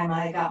by the time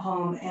I got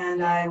home,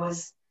 and I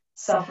was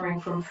suffering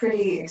from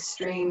pretty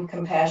extreme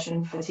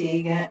compassion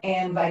fatigue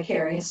and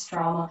vicarious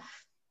trauma.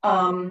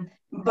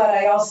 But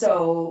I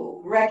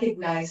also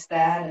recognize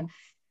that. And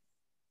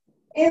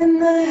in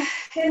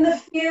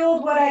the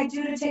field, what I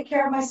do to take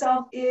care of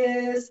myself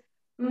is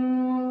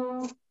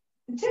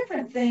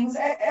different things.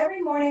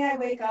 Every morning I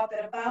wake up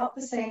at about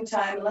the same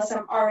time, unless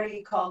I'm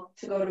already called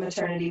to go to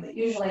maternity, but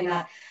usually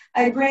not.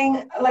 I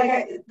bring,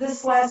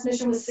 this last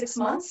mission was 6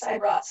 months. I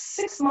brought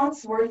 6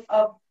 months worth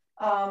of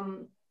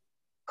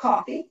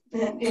coffee,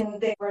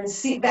 and they were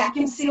in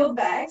vacuum sealed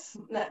bags,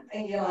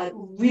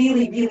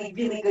 really, really,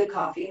 really good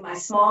coffee, my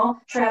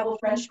small travel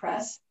French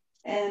press,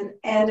 and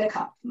a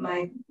cup,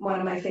 one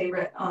of my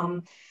favorite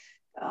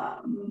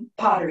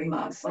pottery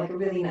mugs, like a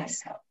really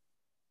nice cup.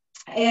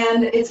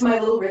 And it's my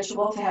little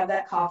ritual to have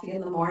that coffee in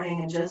the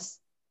morning and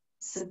just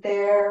sit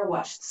there,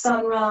 watch the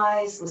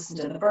sunrise, listen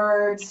to the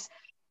birds,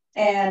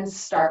 and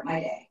start my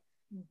day.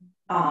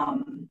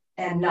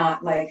 And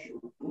not like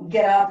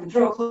get up and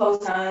throw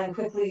clothes on and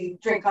quickly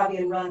drink coffee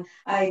and run.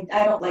 I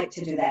don't like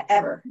to do that,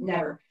 ever,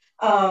 never,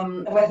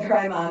 whether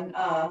I'm on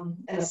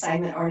an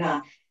assignment or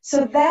not.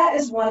 So that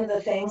is one of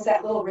the things,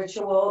 that little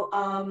ritual.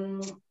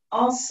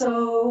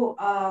 Also,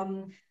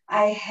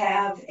 I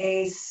have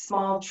a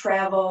small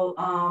travel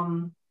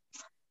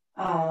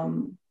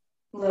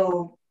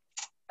little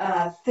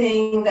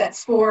thing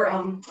that's for,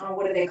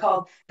 what are they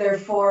called? They're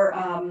for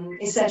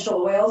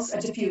essential oils, a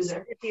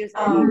diffuser.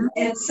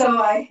 And so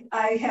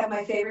I have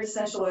my favorite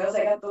essential oils.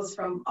 I got those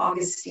from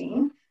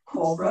Augustine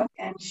Colebrook,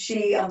 and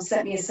she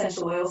sent me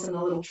essential oils in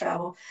a little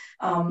travel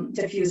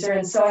diffuser.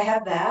 And so I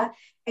have that.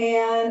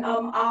 And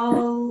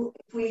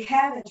if we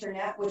have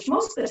internet, which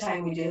most of the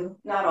time we do,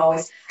 not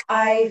always,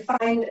 I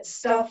find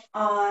stuff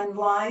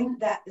online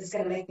that is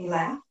going to make me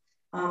laugh.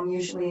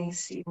 Usually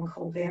Stephen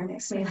Colbert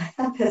makes me laugh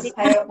because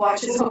I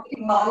watch his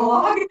opening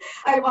monologue.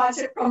 I watch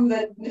it from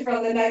the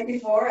night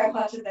before. I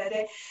watch it that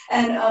day,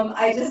 and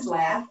I just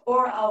laugh.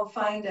 Or I'll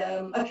find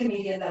a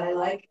comedian that I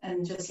like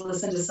and just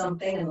listen to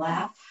something and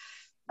laugh.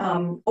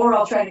 Or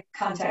I'll try to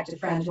contact a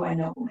friend who I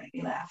know will make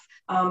me laugh.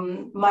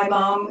 My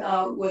mom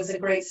was a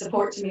great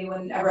support to me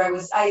whenever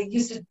I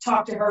used to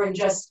talk to her and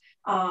just.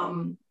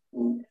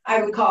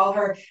 I would call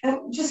her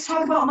and just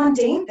talk about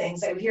mundane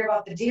things. I would hear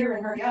about the deer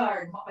in her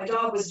yard, what my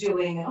dog was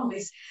doing, and all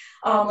these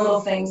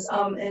little things.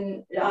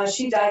 And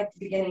she died at the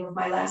beginning of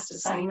my last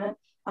assignment.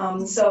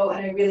 And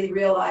I really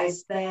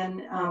realized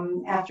then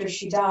after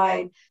she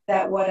died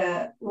that what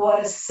a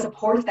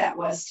support that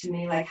was to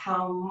me, like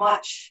how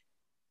much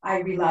I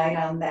relied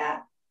on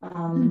that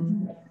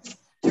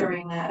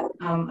during that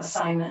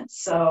assignment.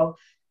 So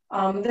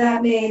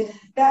that made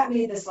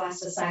this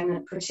last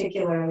assignment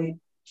particularly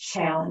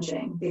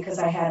challenging because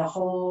I had a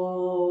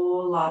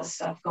whole lot of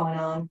stuff going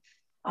on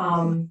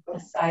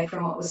aside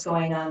from what was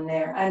going on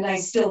there, and I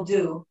still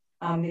do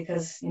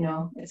because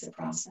it's a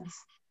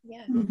process.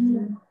 Yeah.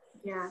 Mm-hmm.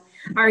 Yeah.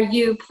 Are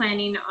you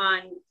planning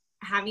on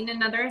having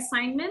another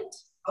assignment?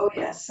 Oh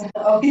yes.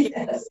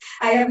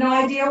 I have no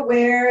idea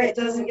where. It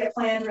doesn't get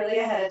planned really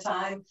ahead of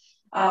time.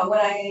 When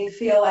I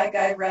feel like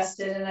I've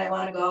rested and I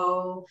want to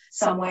go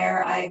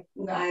somewhere, I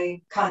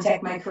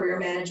contact my career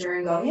manager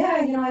and go,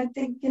 yeah, I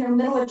think,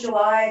 middle of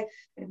July,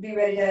 I'd be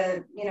ready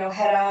to,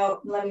 head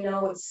out and let me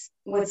know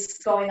what's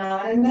going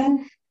on. And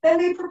then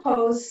they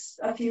propose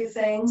a few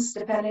things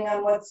depending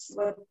on what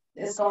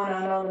is going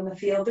on out in the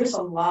field. There's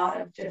a lot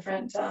of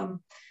different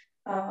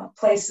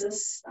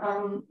places.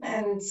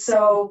 And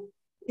so,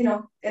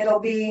 it'll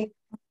be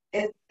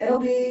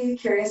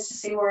curious to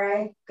see where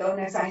I go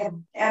next. I have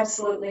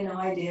absolutely no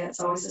idea. It's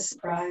always a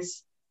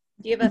surprise.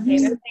 Do you have a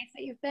favorite place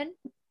that you've been?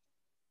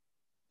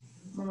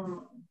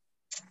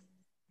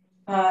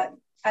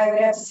 I would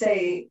have to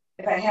say,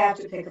 if I have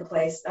to pick a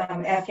place,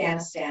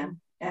 Afghanistan.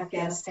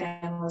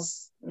 Afghanistan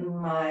was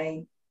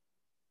my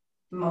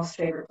most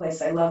favorite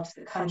place. I loved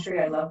the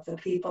country. I loved the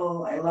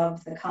people. I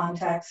loved the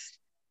context.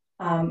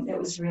 It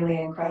was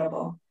really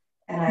incredible.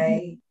 And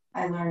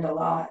I learned a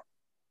lot.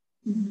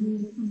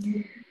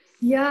 Mm-hmm.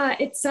 Yeah,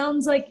 it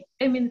sounds like,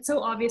 it's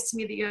so obvious to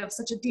me that you have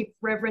such a deep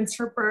reverence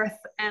for birth,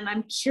 and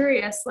I'm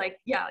curious,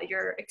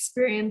 your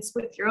experience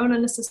with your own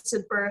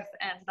unassisted birth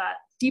and that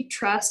deep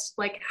trust,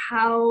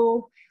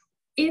 how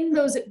in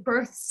those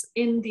births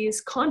in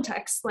these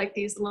contexts, like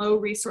these low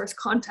resource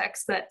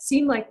contexts that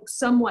seem like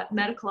somewhat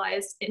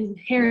medicalized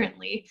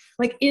inherently,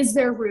 is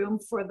there room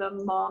for the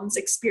mom's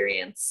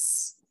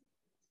experience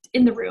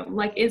in the room?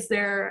 Is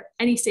there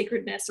any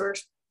sacredness, or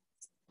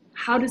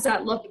how does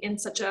that look in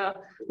such a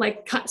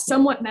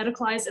somewhat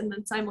medicalized and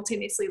then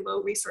simultaneously low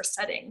resource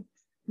setting?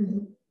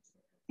 Mm-hmm.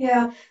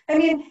 Yeah,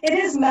 it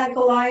is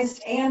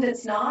medicalized and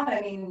it's not.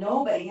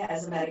 Nobody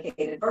has a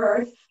medicated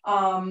birth.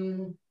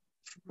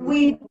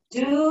 We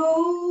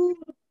do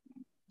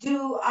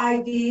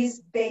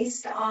IVs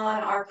based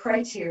on our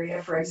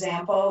criteria, for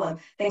example, and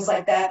things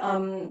like that.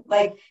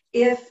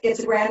 If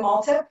it's a grand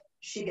mal tip,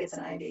 she gets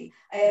an IV.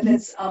 If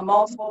it's a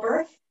multiple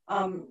birth,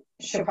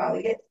 she'll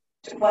probably get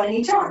one in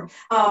each arm.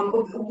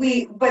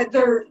 But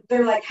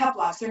they're like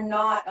Heplocks. They're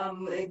not.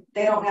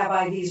 They don't have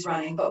IVs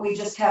running, but we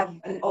just have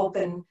an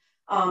open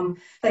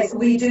Like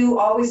we do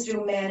always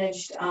do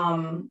managed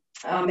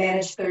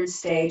third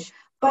stage.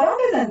 But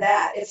other than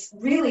that, it's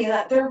really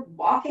not, they're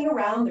walking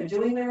around, they're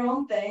doing their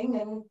own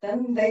thing, and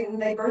then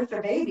they birth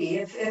their baby.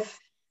 If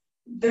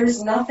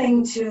there's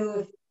nothing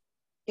to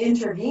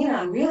intervene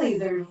on, really,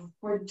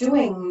 we're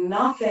doing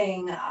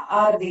nothing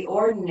out of the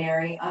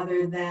ordinary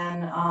other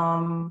than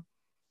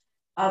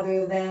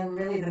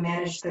really the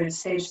managed third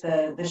stage,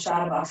 the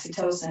shot of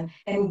oxytocin.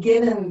 And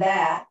given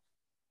that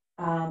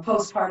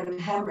postpartum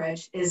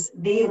hemorrhage is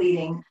the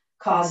leading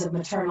cause of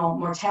maternal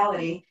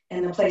mortality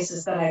in the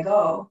places that I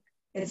go,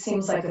 it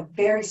seems like a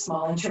very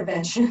small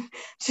intervention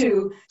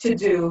to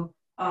do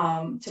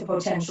to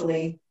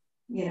potentially,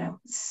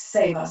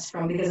 save us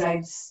from, because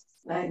I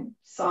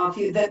saw a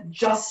few that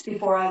just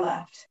before I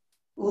left,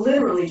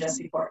 literally just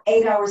before,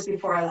 8 hours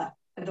before I left,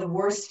 the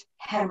worst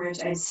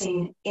hemorrhage I'd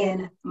seen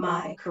in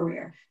my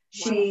career.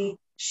 Wow.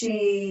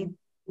 She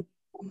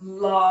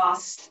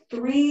lost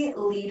 3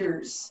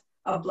 liters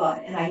of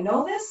blood. And I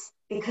know this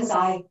because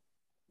I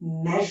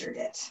measured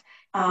it.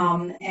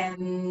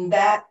 And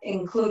that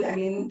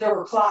included, there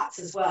were clots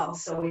as well.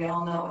 So we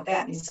all know what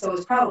that means. So it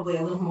was probably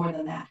a little more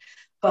than that.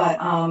 But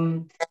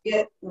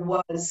it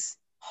was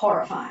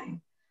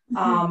horrifying.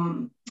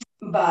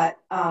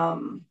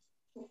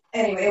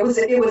 Anyway, it was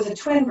a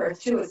twin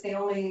birth too. It's the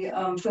only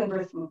twin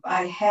birth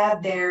I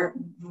had there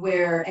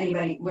where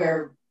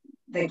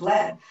they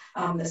bled.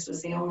 This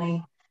was the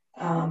only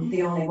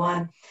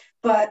one.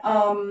 But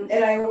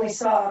and I only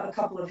saw a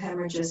couple of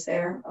hemorrhages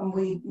there.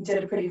 We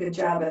did a pretty good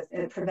job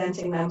at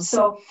preventing them.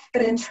 So,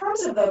 but in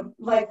terms of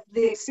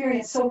the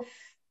experience, so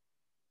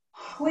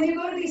when you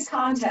go to these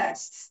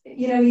contexts,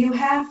 you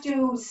have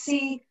to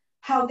see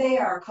how they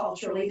are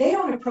culturally. They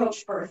don't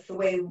approach birth the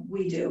way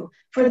we do.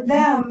 For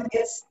them,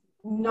 it's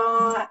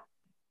not.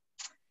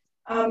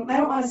 I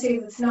don't want to say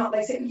it's not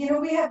like,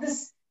 we have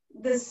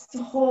this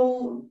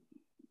whole,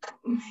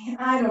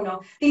 I don't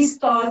know, these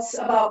thoughts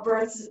about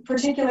births,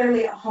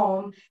 particularly at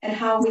home, and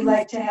how we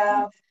like to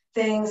have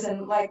things.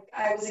 And like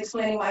I was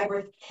explaining my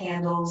birth,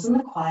 candles and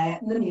the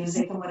quiet and the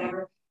music and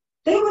whatever.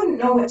 They wouldn't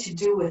know what to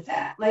do with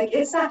that. Like,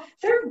 it's not,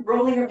 they're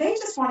rolling, or they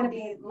just want to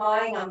be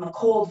lying on the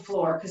cold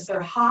floor because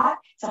they're hot.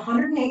 It's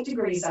 108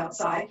 degrees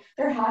outside.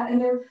 They're hot and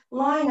they're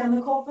lying on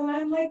the cold floor. And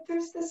I'm like,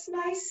 there's this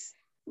nice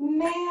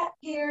mat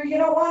here. You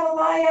don't want to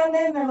lie on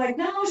them. They're like,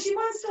 no, she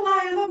wants to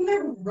lie on them.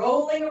 They're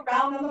rolling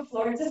around on the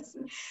floor.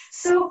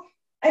 So,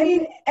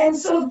 and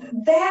so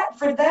that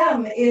for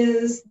them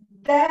is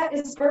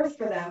birth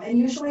for them. And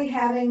usually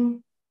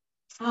having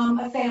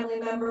a family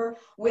member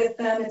with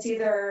them, it's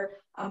either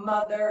a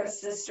mother, a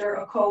sister,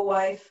 a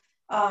co-wife.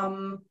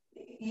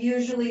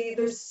 Usually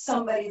there's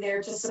somebody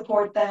there to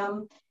support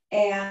them.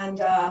 And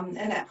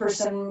that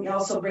person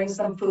also brings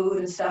them food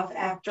and stuff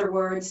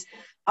afterwards.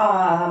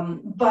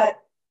 But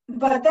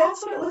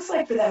that's what it looks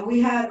like for them. We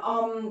had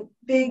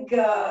big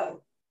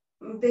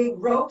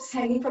ropes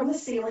hanging from the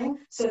ceiling,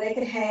 so they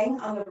could hang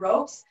on the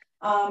ropes,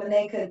 and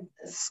they could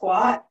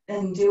squat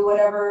and do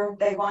whatever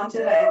they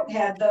wanted. I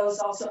had those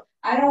also.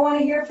 I don't want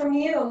to hear from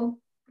you.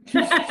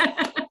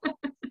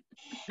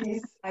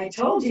 I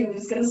told you he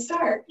was going to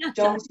start.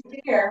 Don't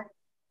you dare.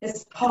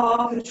 It's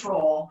Paw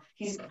Patrol.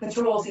 He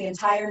patrols the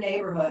entire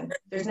neighborhood.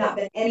 There's not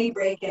been any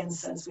break-ins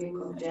since we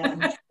moved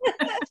in.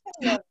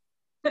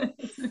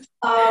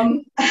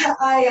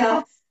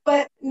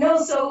 But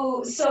no,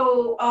 so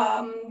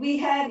we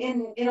had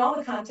in all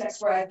the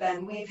contexts where I've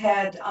been, we've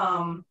had,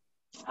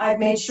 I've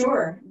made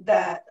sure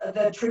that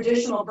the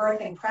traditional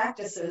birthing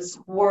practices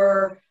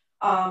were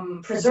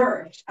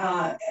preserved,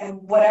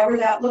 and whatever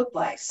that looked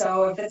like.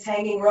 So if it's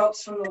hanging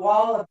ropes from the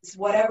wall, if it's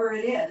whatever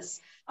it is,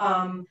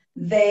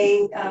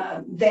 they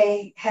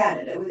had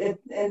it.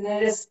 And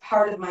it is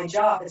part of my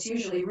job. It's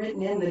usually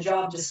written in the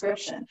job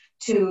description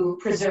to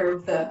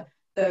preserve the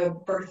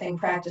birthing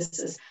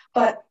practices,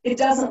 but it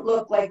doesn't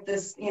look like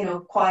this,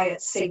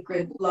 quiet,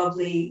 sacred,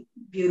 lovely,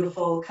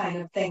 beautiful kind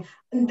of thing.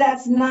 And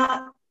that's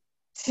not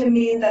to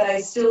mean that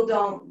I still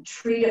don't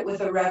treat it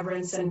with a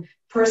reverence. And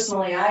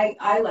personally,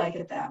 I like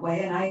it that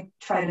way, and I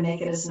try to make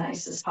it as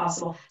nice as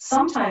possible.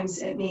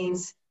 Sometimes it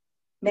means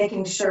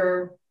making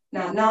sure,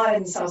 not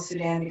in South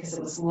Sudan because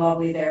it was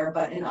lovely there,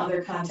 but in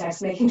other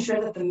contexts, making sure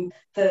that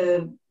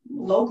the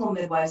local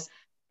midwives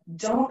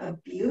don't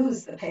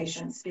abuse the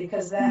patients,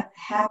 because that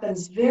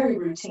happens very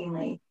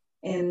routinely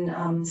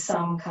in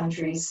some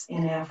countries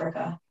in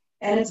Africa,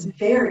 and it's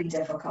very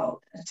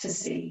difficult to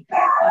see.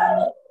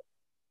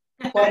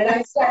 What did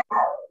I say?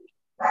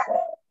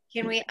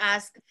 Can we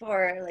ask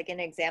for like an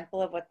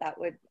example of what that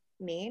would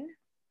mean?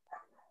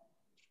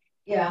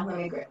 Yeah, let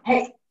me grab.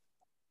 Hey,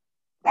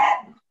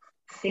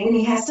 see, and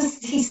he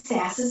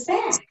sasses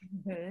back.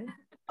 Mm-hmm.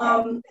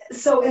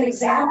 So an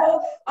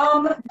example,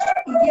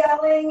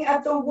 yelling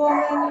at the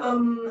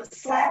woman,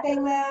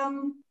 slapping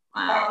them.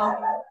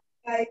 Wow.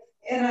 I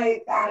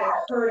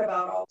heard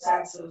about all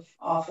sorts of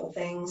awful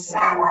things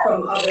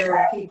from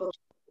other people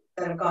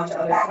that have gone to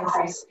other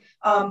countries.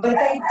 But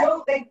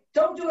they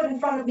don't do it in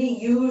front of me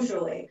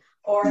usually,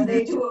 or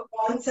they do it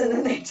once and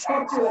then they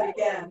don't do it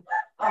again.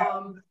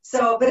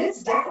 But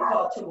it's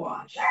difficult to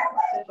watch.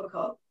 It's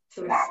difficult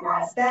to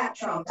experience. That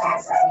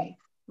traumatizes me.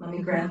 Let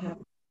me grab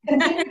him.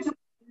 Continue to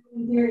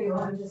hear you.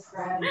 I'm just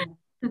grabbing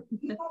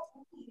him.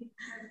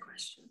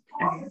 Question.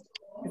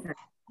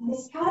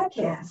 This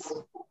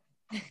podcast.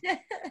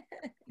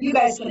 You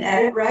guys can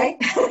edit, right?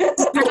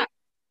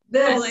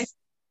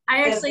 I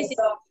actually think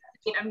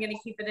I'm going to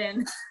keep it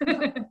in.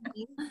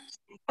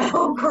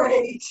 Oh,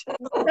 great.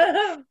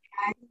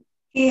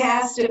 He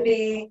has to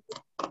be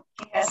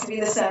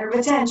the center of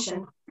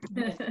attention.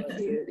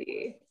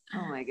 Beauty.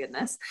 Oh my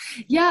goodness.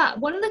 Yeah,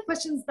 one of the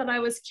questions that I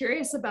was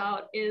curious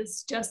about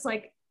is just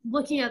like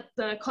looking at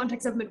the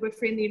context of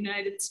midwifery in the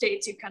United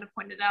States. You kind of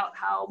pointed out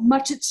how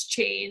much it's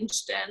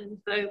changed and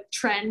the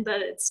trend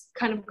that it's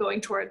kind of going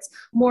towards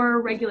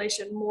more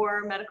regulation,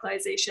 more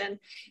medicalization.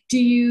 Do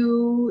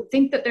you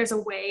think that there's a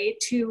way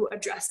to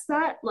address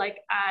that, like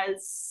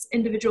as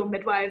individual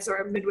midwives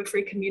or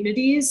midwifery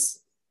communities,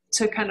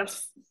 to kind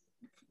of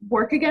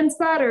work against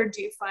that? Or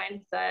do you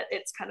find that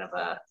it's kind of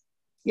a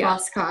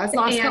lost cause?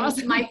 Lost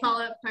cause. My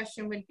follow-up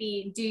question would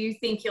be, do you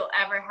think you'll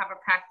ever have a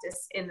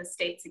practice in the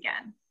States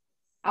again?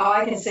 Oh,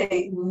 I can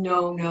say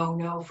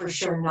no, for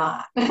sure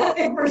not.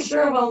 For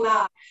sure will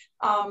not.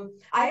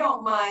 I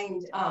don't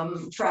mind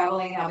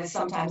traveling.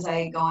 Sometimes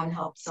I go and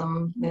help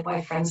some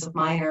midwife friends of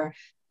mine, or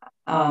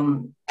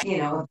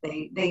if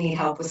they need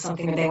help with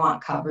something or they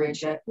want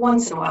coverage.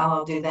 Once in a while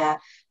I'll do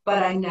that,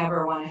 but I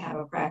never want to have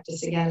a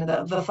practice again.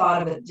 The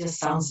thought of it just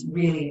sounds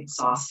really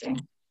exhausting.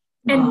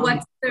 And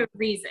what's the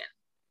reason?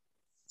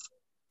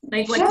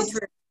 Like, what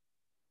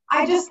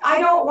I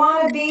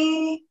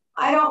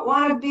don't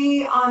want to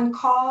be on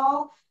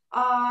call.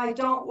 I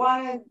don't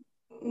want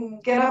to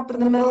get up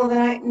in the middle of the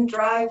night and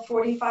drive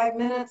 45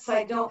 minutes.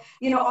 I don't,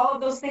 all of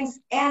those things.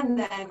 And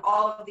then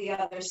all of the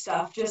other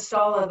stuff, just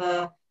all of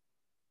the,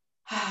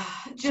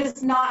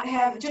 just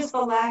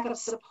the lack of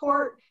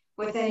support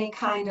with any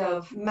kind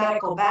of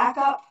medical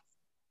backup.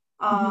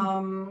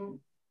 And,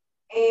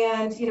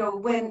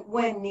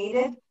 when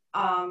needed,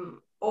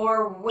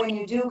 or when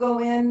you do go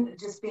in,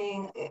 just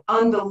being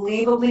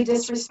unbelievably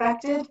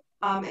disrespected.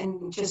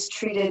 And just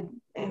treated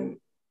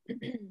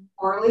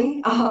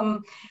poorly.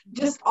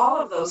 Just all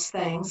of those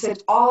things.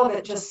 All of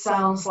it just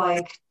sounds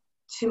like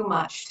too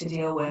much to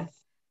deal with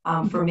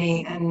for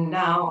me. And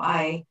now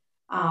I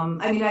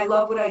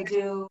love what I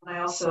do. I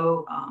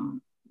also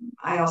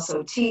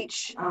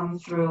teach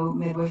through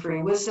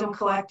Midwifery Wisdom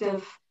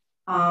Collective,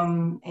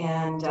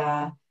 and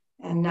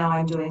now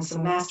I'm doing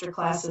some master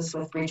classes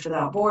with Reach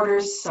Without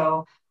Borders.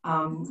 So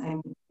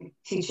I'm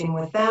teaching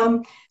with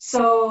them.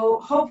 So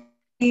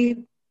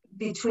hopefully,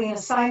 between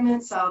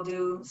assignments, I'll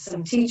do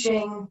some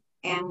teaching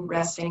and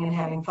resting and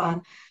having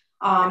fun.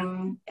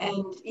 But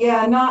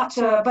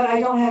I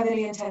don't have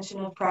any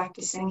intention of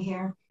practicing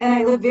here. And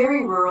I live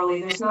very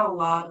rurally. There's not a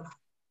lot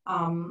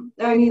of,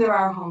 there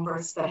are home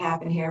births that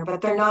happen here,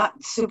 but they're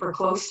not super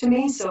close to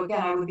me. So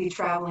again, I would be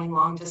traveling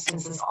long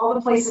distances. All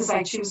the places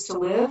I choose to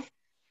live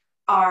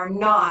are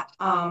not,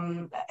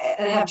 and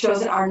have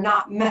chosen, are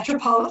not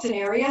metropolitan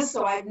areas.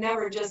 So I've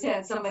never just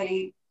had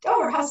somebody,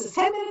 oh, our house is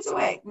 10 minutes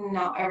away.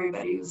 No,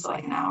 everybody was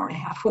like an hour and a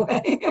half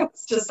away.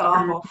 It's just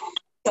awful.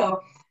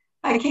 So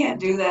I can't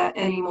do that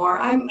anymore.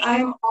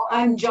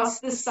 I'm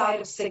just this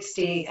side of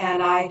 60,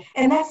 and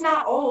that's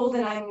not old.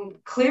 And I'm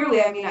clearly,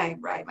 I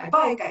ride my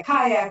bike, I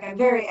kayak, I'm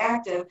very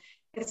active.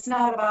 It's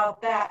not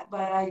about that,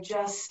 but I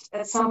just,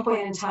 at some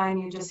point in time,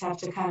 you just have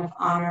to kind of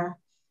honor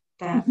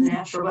that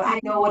natural. But I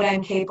know what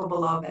I'm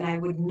capable of, and I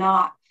would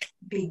not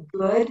be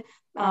good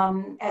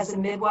as a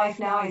midwife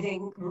now. I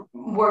think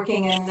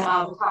working in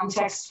the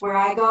context where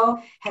I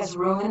go has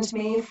ruined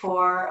me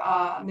for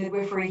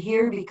midwifery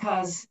here,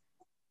 because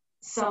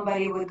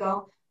somebody would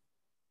go,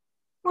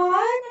 well,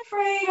 I'm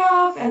afraid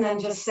of, and then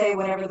just say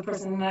whatever the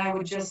person, and I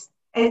would just,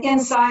 and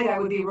inside I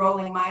would be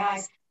rolling my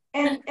eyes.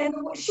 And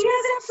she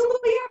has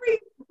absolutely every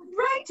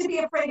right to be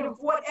afraid of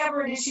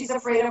whatever it is she's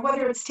afraid of,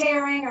 whether it's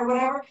tearing or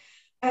whatever.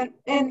 And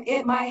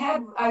in my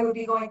head, I would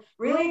be going,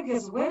 really?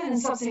 Because women in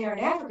sub-Saharan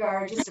Africa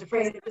are just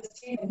afraid of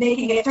just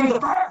making it through the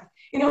birth,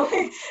 and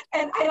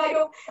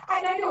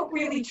I don't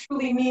really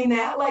truly mean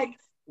that,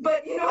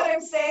 but you know what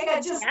I'm saying? You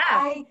have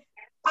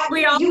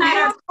to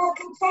have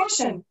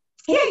compassion.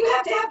 Yeah, you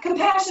have to have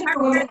compassion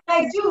for women.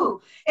 I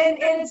do. And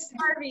it's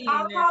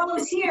our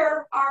problems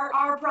here are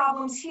our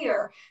problems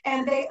here,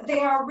 and they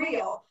are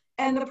real.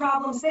 And the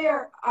problems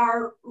there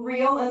are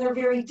real, and they're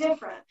very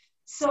different.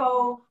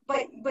 So,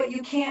 but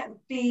you can't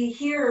be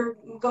here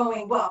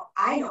going, well,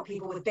 I know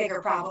people with bigger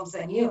problems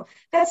than you.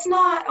 That's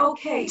not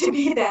okay to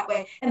be that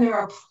way. And there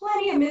are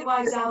plenty of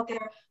midwives out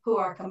there who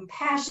are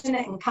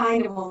compassionate and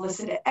kind and will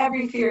listen to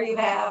every fear you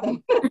have.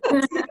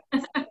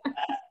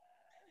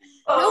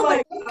 Oh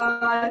my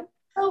God.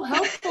 So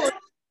helpful.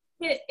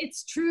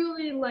 It's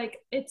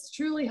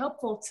truly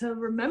helpful to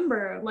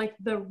remember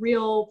the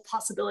real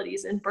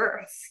possibilities in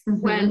birth,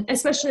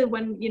 especially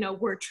when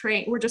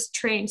we're just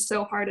trained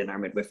so hard in our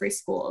midwifery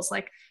schools,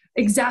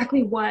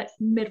 exactly what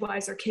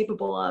midwives are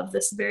capable of,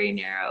 this very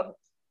narrow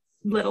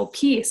little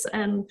piece,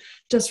 and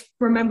just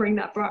remembering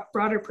that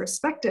broader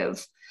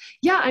perspective.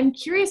 Yeah, I'm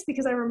curious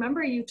because I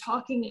remember you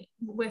talking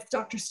with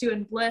Dr. Stu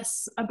and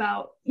Bliss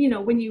about,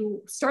 when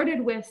you started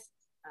with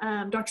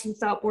Doctors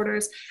Without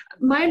Borders.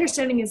 My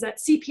understanding is that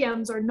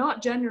CPMs are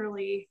not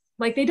generally,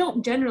 like, they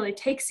don't generally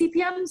take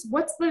CPMs.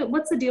 What's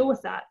the deal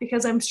with that?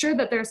 Because I'm sure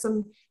that there's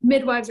some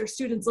midwives or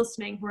students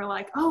listening who are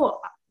like, oh,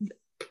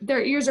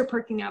 their ears are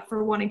perking up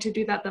for wanting to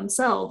do that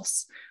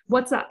themselves.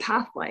 What's that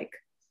path like?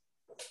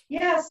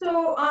 Yeah,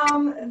 so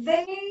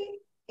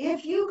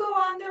if you go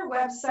on their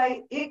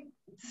website, it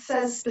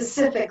says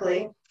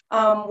specifically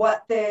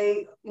what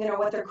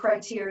their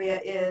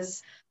criteria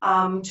is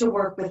to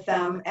work with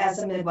them as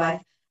a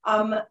midwife.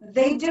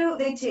 They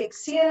take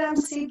CNM,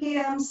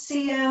 CPM,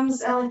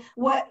 CMs,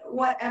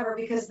 whatever,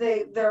 because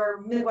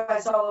they're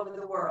midwives all over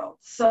the world.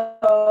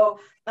 So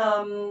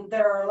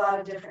there are a lot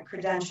of different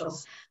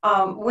credentials.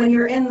 When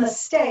you're in the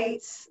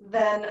States,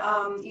 then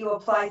you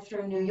apply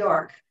through New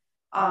York.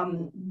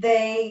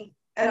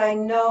 And I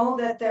know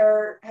that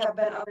there have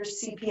been other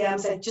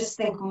CPMs. I just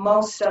think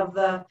most of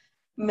the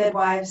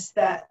midwives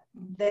that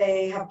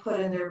they have put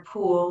in their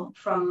pool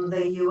from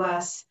the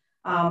US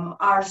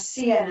are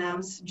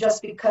CNMs,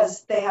 just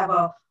because they have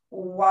a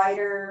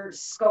wider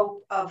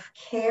scope of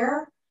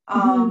care.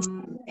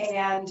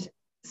 And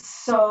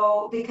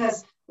so,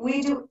 because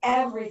we do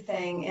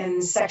everything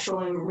in sexual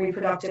and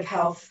reproductive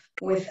health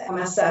with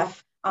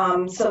MSF.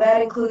 So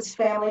that includes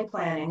family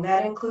planning,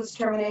 that includes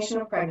termination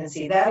of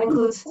pregnancy, that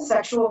includes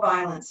sexual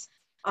violence,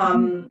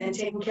 and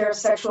taking care of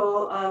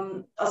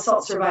sexual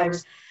assault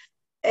survivors.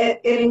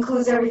 It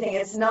includes everything.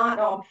 It's not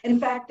all. In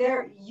fact,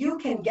 you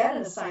can get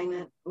an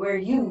assignment where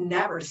you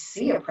never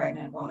see a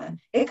pregnant woman.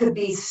 It could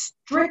be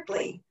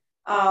strictly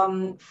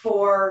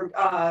for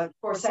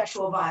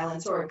sexual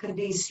violence, or it could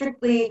be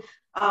strictly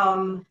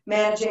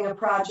managing a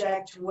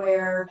project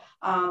where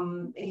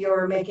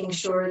you're making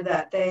sure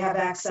that they have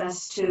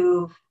access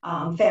to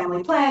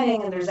family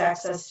planning, and there's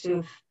access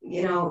to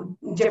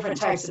different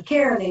types of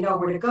care, and they know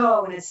where to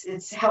go, and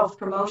it's health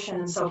promotion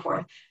and so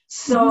forth.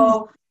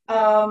 So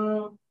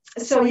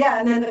yeah,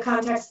 and then the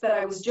context that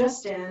I was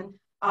just in,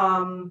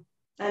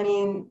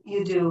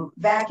 you do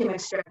vacuum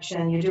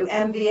extraction, you do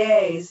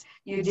MVAs,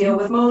 you deal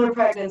with molar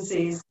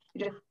pregnancies,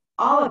 you do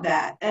all of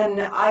that.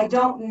 And I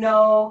don't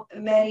know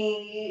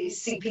many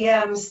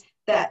CPMs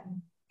that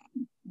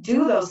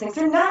do those things.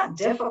 They're not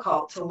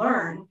difficult to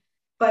learn,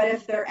 but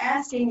if they're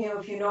asking you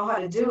if you know how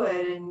to do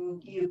it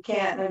and you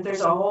can't, and they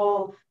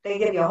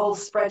give you a whole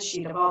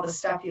spreadsheet of all the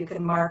stuff you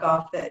can mark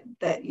off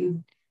that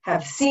you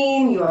have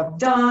seen, you have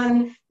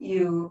done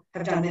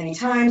many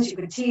times, you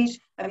could teach.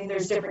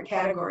 There's different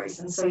categories,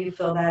 and so you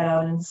fill that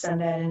out and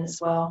send that in as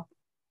well.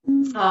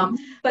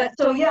 But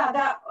so yeah,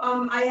 that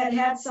I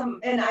had some,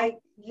 and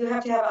you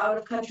have to have out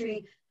of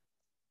country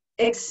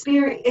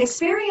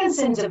experience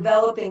in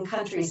developing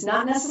countries,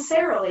 not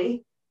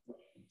necessarily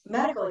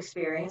medical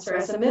experience, or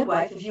as a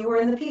midwife, if you were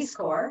in the Peace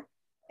Corps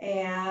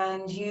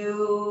and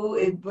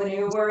when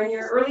you were in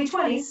your early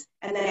 20s,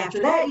 and then after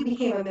that you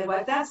became a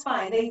midwife, that's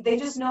fine. They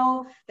just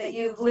know that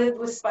you've lived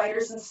with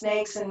spiders and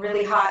snakes in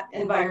really hot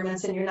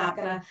environments, and you're not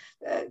going to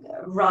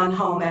run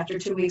home after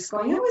 2 weeks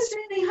going, it was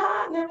really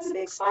hot and there was a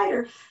big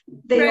spider.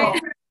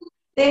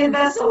 They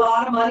invest a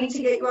lot of money to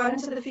get you out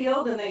into the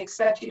field, and they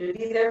expect you to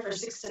be there for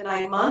 6 to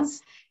 9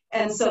 months.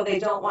 And so they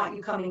don't want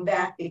you coming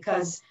back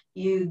because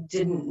you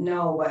didn't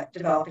know what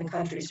developing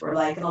countries were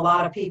like. And a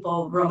lot of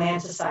people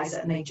romanticize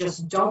it, and they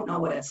just don't know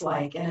what it's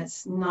like. And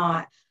it's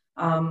not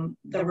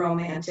the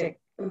romantic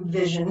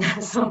vision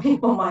that some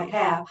people might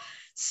have.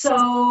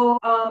 So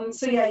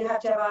yeah, you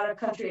have to have out of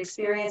country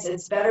experience.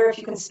 It's better if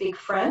you can speak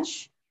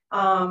French,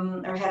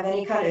 or have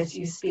any kind of, if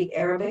you speak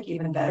Arabic,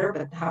 even better,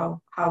 but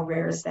how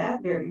rare is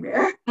that? Very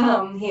rare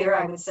here,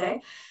 I would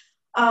say.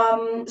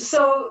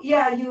 So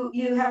yeah,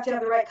 you have to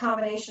have the right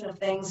combination of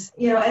things,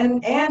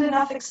 and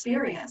enough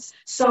experience.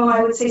 So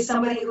I would say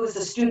somebody who is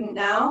a student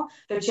now,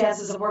 their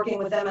chances of working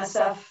with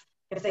MSF,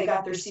 if they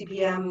got their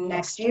CPM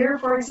next year,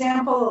 for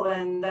example,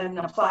 and then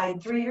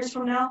applied 3 years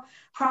from now,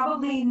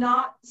 probably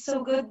not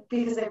so good,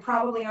 because they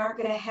probably aren't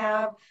going to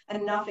have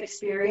enough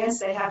experience.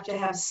 They have to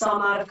have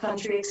some out of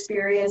country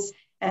experience,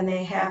 and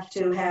they have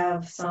to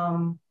have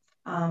some,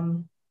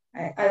 I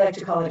like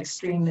to call it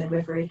extreme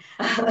midwifery,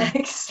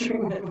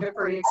 extreme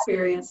midwifery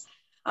experience.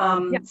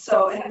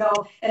 So,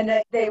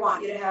 and they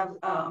want you to have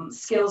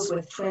skills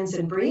with twins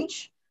and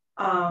breech,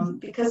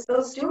 because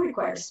those do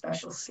require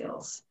special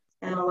skills.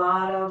 And a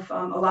lot of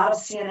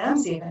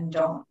CNMs even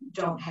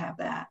don't have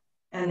that,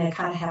 and they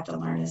kind of have to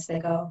learn as they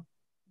go.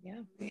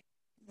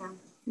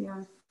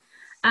 Yeah.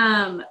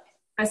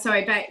 So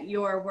I bet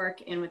your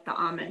work in with the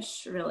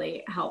Amish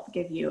really helped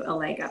give you a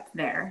leg up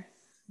there.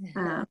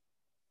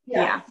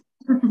 Yeah.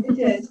 It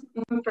did,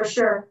 for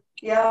sure.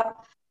 Yeah,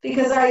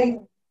 because I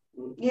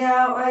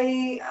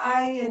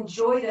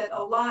enjoyed it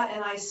a lot,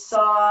 and I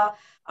saw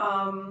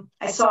a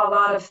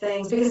lot of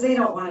things, because they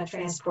don't want to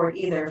transport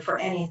either for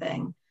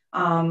anything.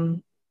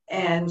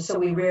 And so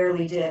we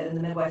rarely did, and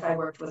the midwife I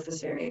worked with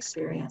was very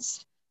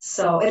experienced.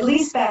 So at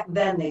least back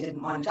then they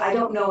didn't want it. I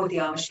don't know what the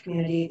Amish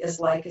community is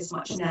like as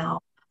much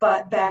now,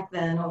 but back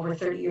then, over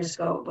 30 years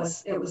ago,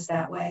 it was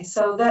that way.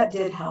 So that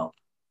did help.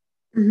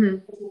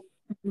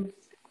 Mm-hmm.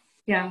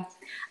 Yeah.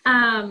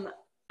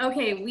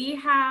 Okay, we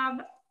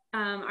have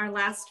our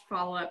last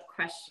follow-up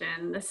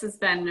question. This has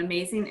been an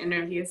amazing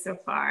interview so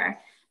far.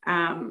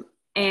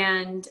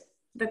 And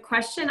the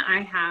question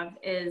I have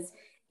is,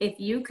 if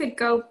you could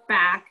go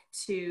back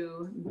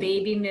to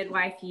baby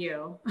midwife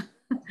you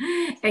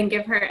and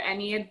give her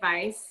any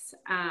advice,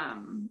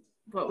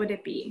 what would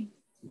it be?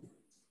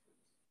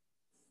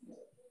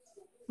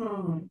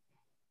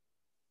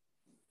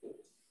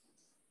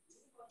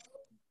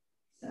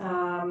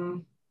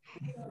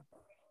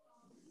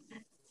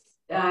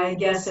 I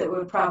guess it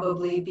would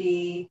probably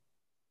be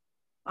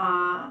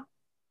to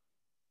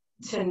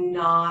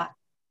not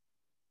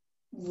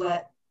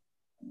let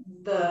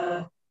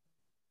the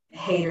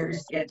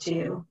haters get to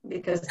you,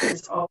 because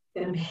there's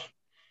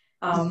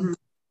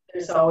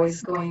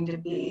always going to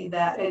be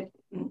that.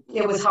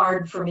 It was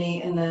hard for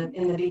me in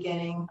the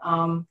beginning.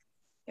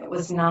 It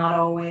was not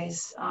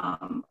always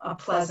a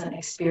pleasant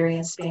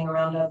experience being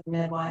around other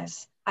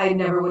midwives. I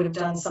never would have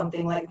done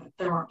something like,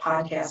 there weren't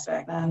podcasts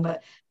back then,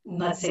 but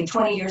let's say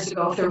 20 years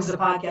ago, if there was a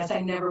podcast,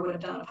 I never would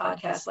have done a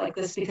podcast like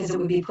this, because it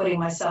would be putting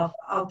myself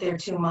out there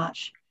too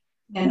much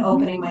and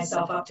opening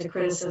myself up to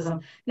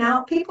criticism.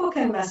 Now, people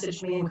can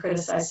message me and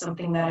criticize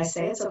something that I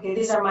say. It's okay.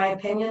 These are my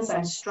opinions.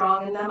 I'm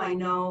strong in them. I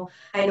know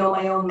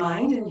my own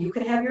mind, and you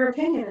can have your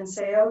opinion and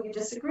say, oh, you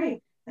disagree.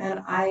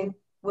 And I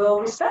will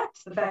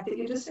respect the fact that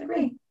you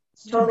disagree.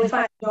 It's totally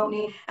fine. Don't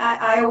need.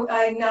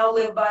 I now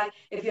live by,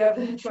 if you have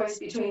the choice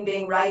between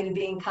being right and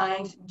being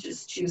kind,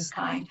 just choose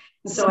kind.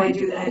 And so I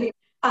do that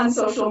on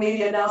social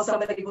media now.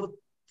 Somebody will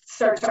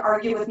start to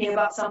argue with me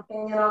about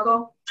something, and I'll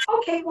go,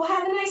 okay, well,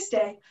 have a nice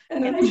day.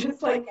 And then I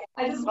just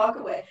walk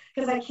away,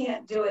 because I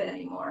can't do it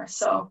anymore.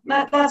 So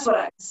that's what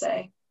I would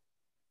say.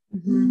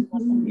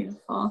 Mm-hmm.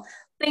 Beautiful.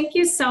 Thank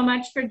you so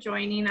much for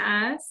joining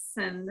us,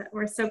 and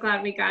we're so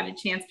glad we got a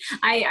chance.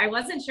 I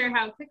wasn't sure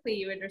how quickly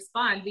you would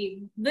respond.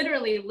 We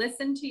literally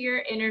listened to your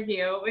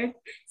interview with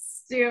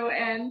Stu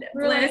and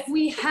Bliss.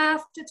 We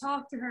have to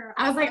talk to her.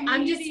 I was like,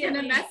 I'm just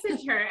gonna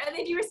message her, and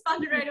then you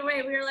responded right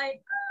away. We were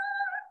like,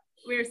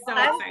 we were so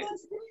excited.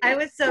 I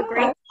was so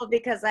grateful,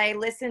 because I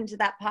listened to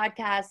that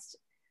podcast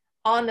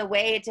on the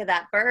way to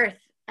that birth,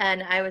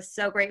 and I was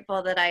so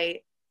grateful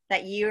that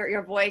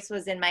your voice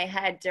was in my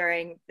head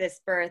during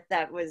this birth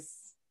that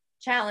was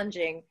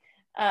challenging.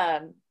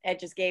 It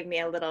just gave me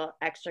a little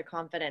extra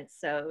confidence,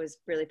 so it was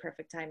really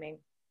perfect timing.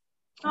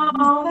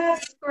 Oh,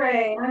 that's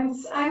great. I'm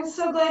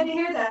so glad to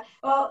hear that.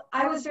 Well,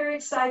 I was very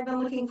excited.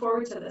 I'm looking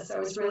forward to this. I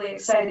was really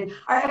excited.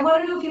 I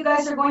want to know if you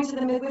guys are going to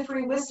the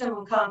Midwifery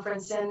Wisdom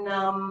Conference in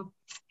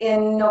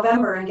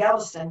November in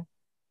Galveston.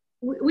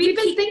 We've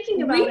been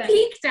thinking about it. We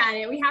peeked at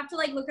it. We have to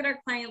look at our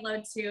client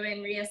load too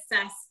and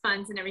reassess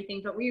funds and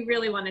everything, but we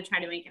really want to try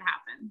to make it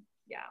happen.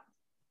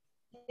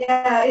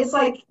 Yeah, it's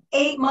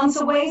 8 months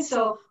away,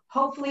 so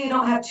hopefully you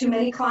don't have too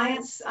many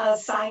clients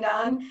signed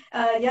on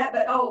yet,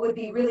 but it would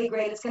be really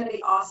great. It's going to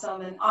be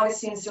awesome, and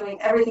Augustine's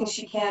doing everything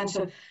she can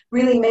to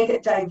really make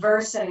it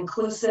diverse and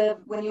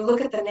inclusive. When you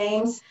look at the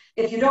names,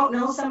 if you don't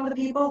know some of the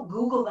people,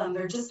 Google them.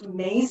 They're just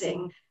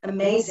amazing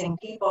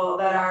people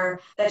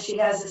that she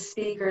has as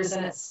speakers,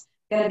 and it's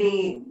going to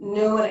be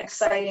new and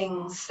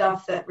exciting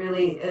stuff that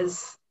really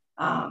is,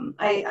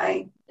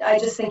 I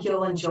just think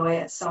you'll enjoy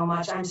it so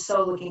much. I'm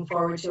so looking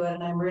forward to it,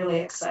 and I'm really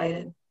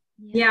excited.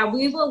 Yeah,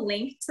 we will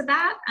link to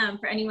that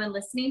for anyone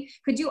listening.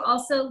 Could you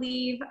also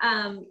leave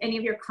any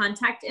of your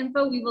contact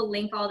info? We will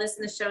link all this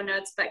in the show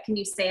notes, but can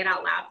you say it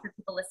out loud for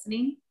people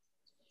listening?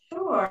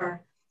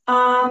 Sure.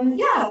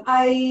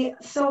 Yeah,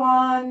 so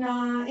on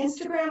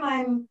Instagram,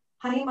 I'm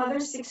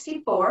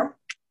honeymother64.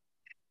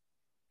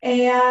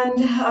 And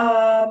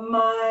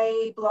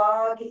my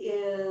blog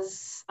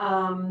is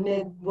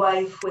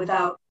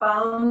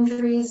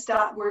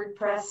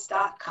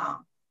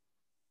midwifewithoutboundaries.wordpress.com.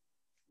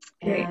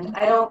 And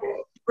I don't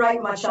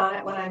write much on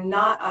it when I'm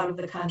not out of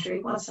the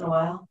country. Once in a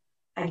while,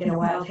 I get a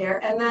wild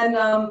hair. And then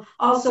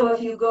also,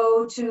 if you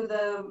go to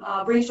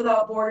the Breech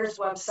Without Borders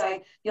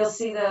website, you'll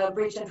see the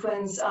Breech and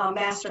Twins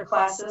master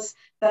classes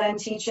that I'm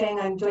teaching.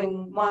 I'm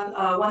doing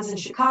one's in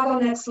Chicago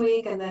next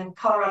week, and then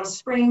Colorado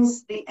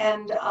Springs the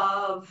end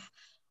of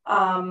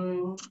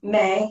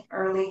May,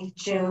 early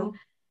June,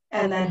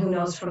 and then who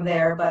knows from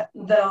there, but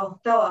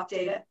they'll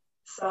update it.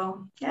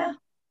 So yeah.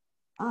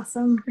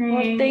 Awesome. Great.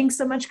 Well, thanks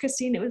so much,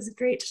 Christine. It was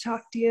great to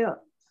talk to you.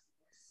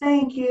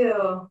 Thank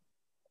you.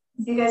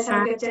 You guys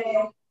have a good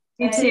day.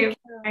 You too.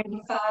 Bye.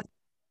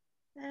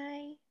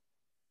 Bye.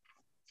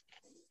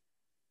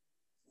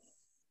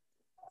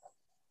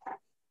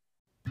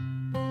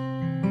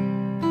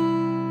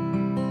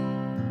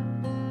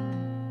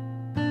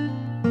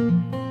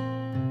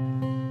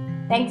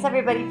 Thanks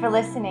everybody for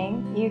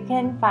listening. You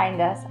can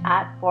find us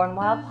at Born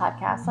Wild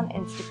Podcast on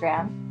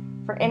Instagram.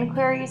 For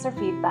inquiries or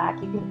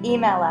feedback, you can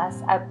email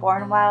us at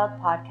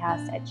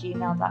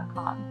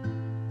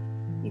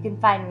bornwildpodcast@gmail.com. You can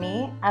find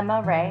me,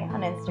 Emma Ray,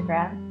 on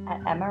Instagram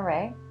at Emma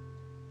Ray.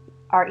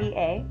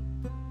 REA.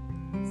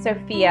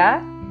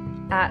 Sophia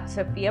at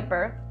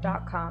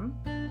sophiabirth.com.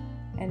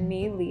 And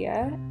me,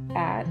 Leah,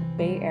 at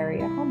Bay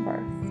Area Home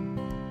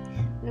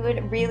Birth. We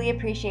would really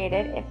appreciate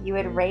it if you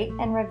would rate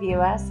and review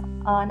us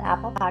on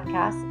Apple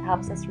Podcasts. It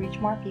helps us reach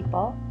more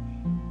people.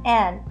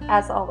 And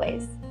as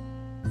always,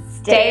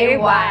 Stay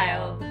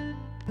wild.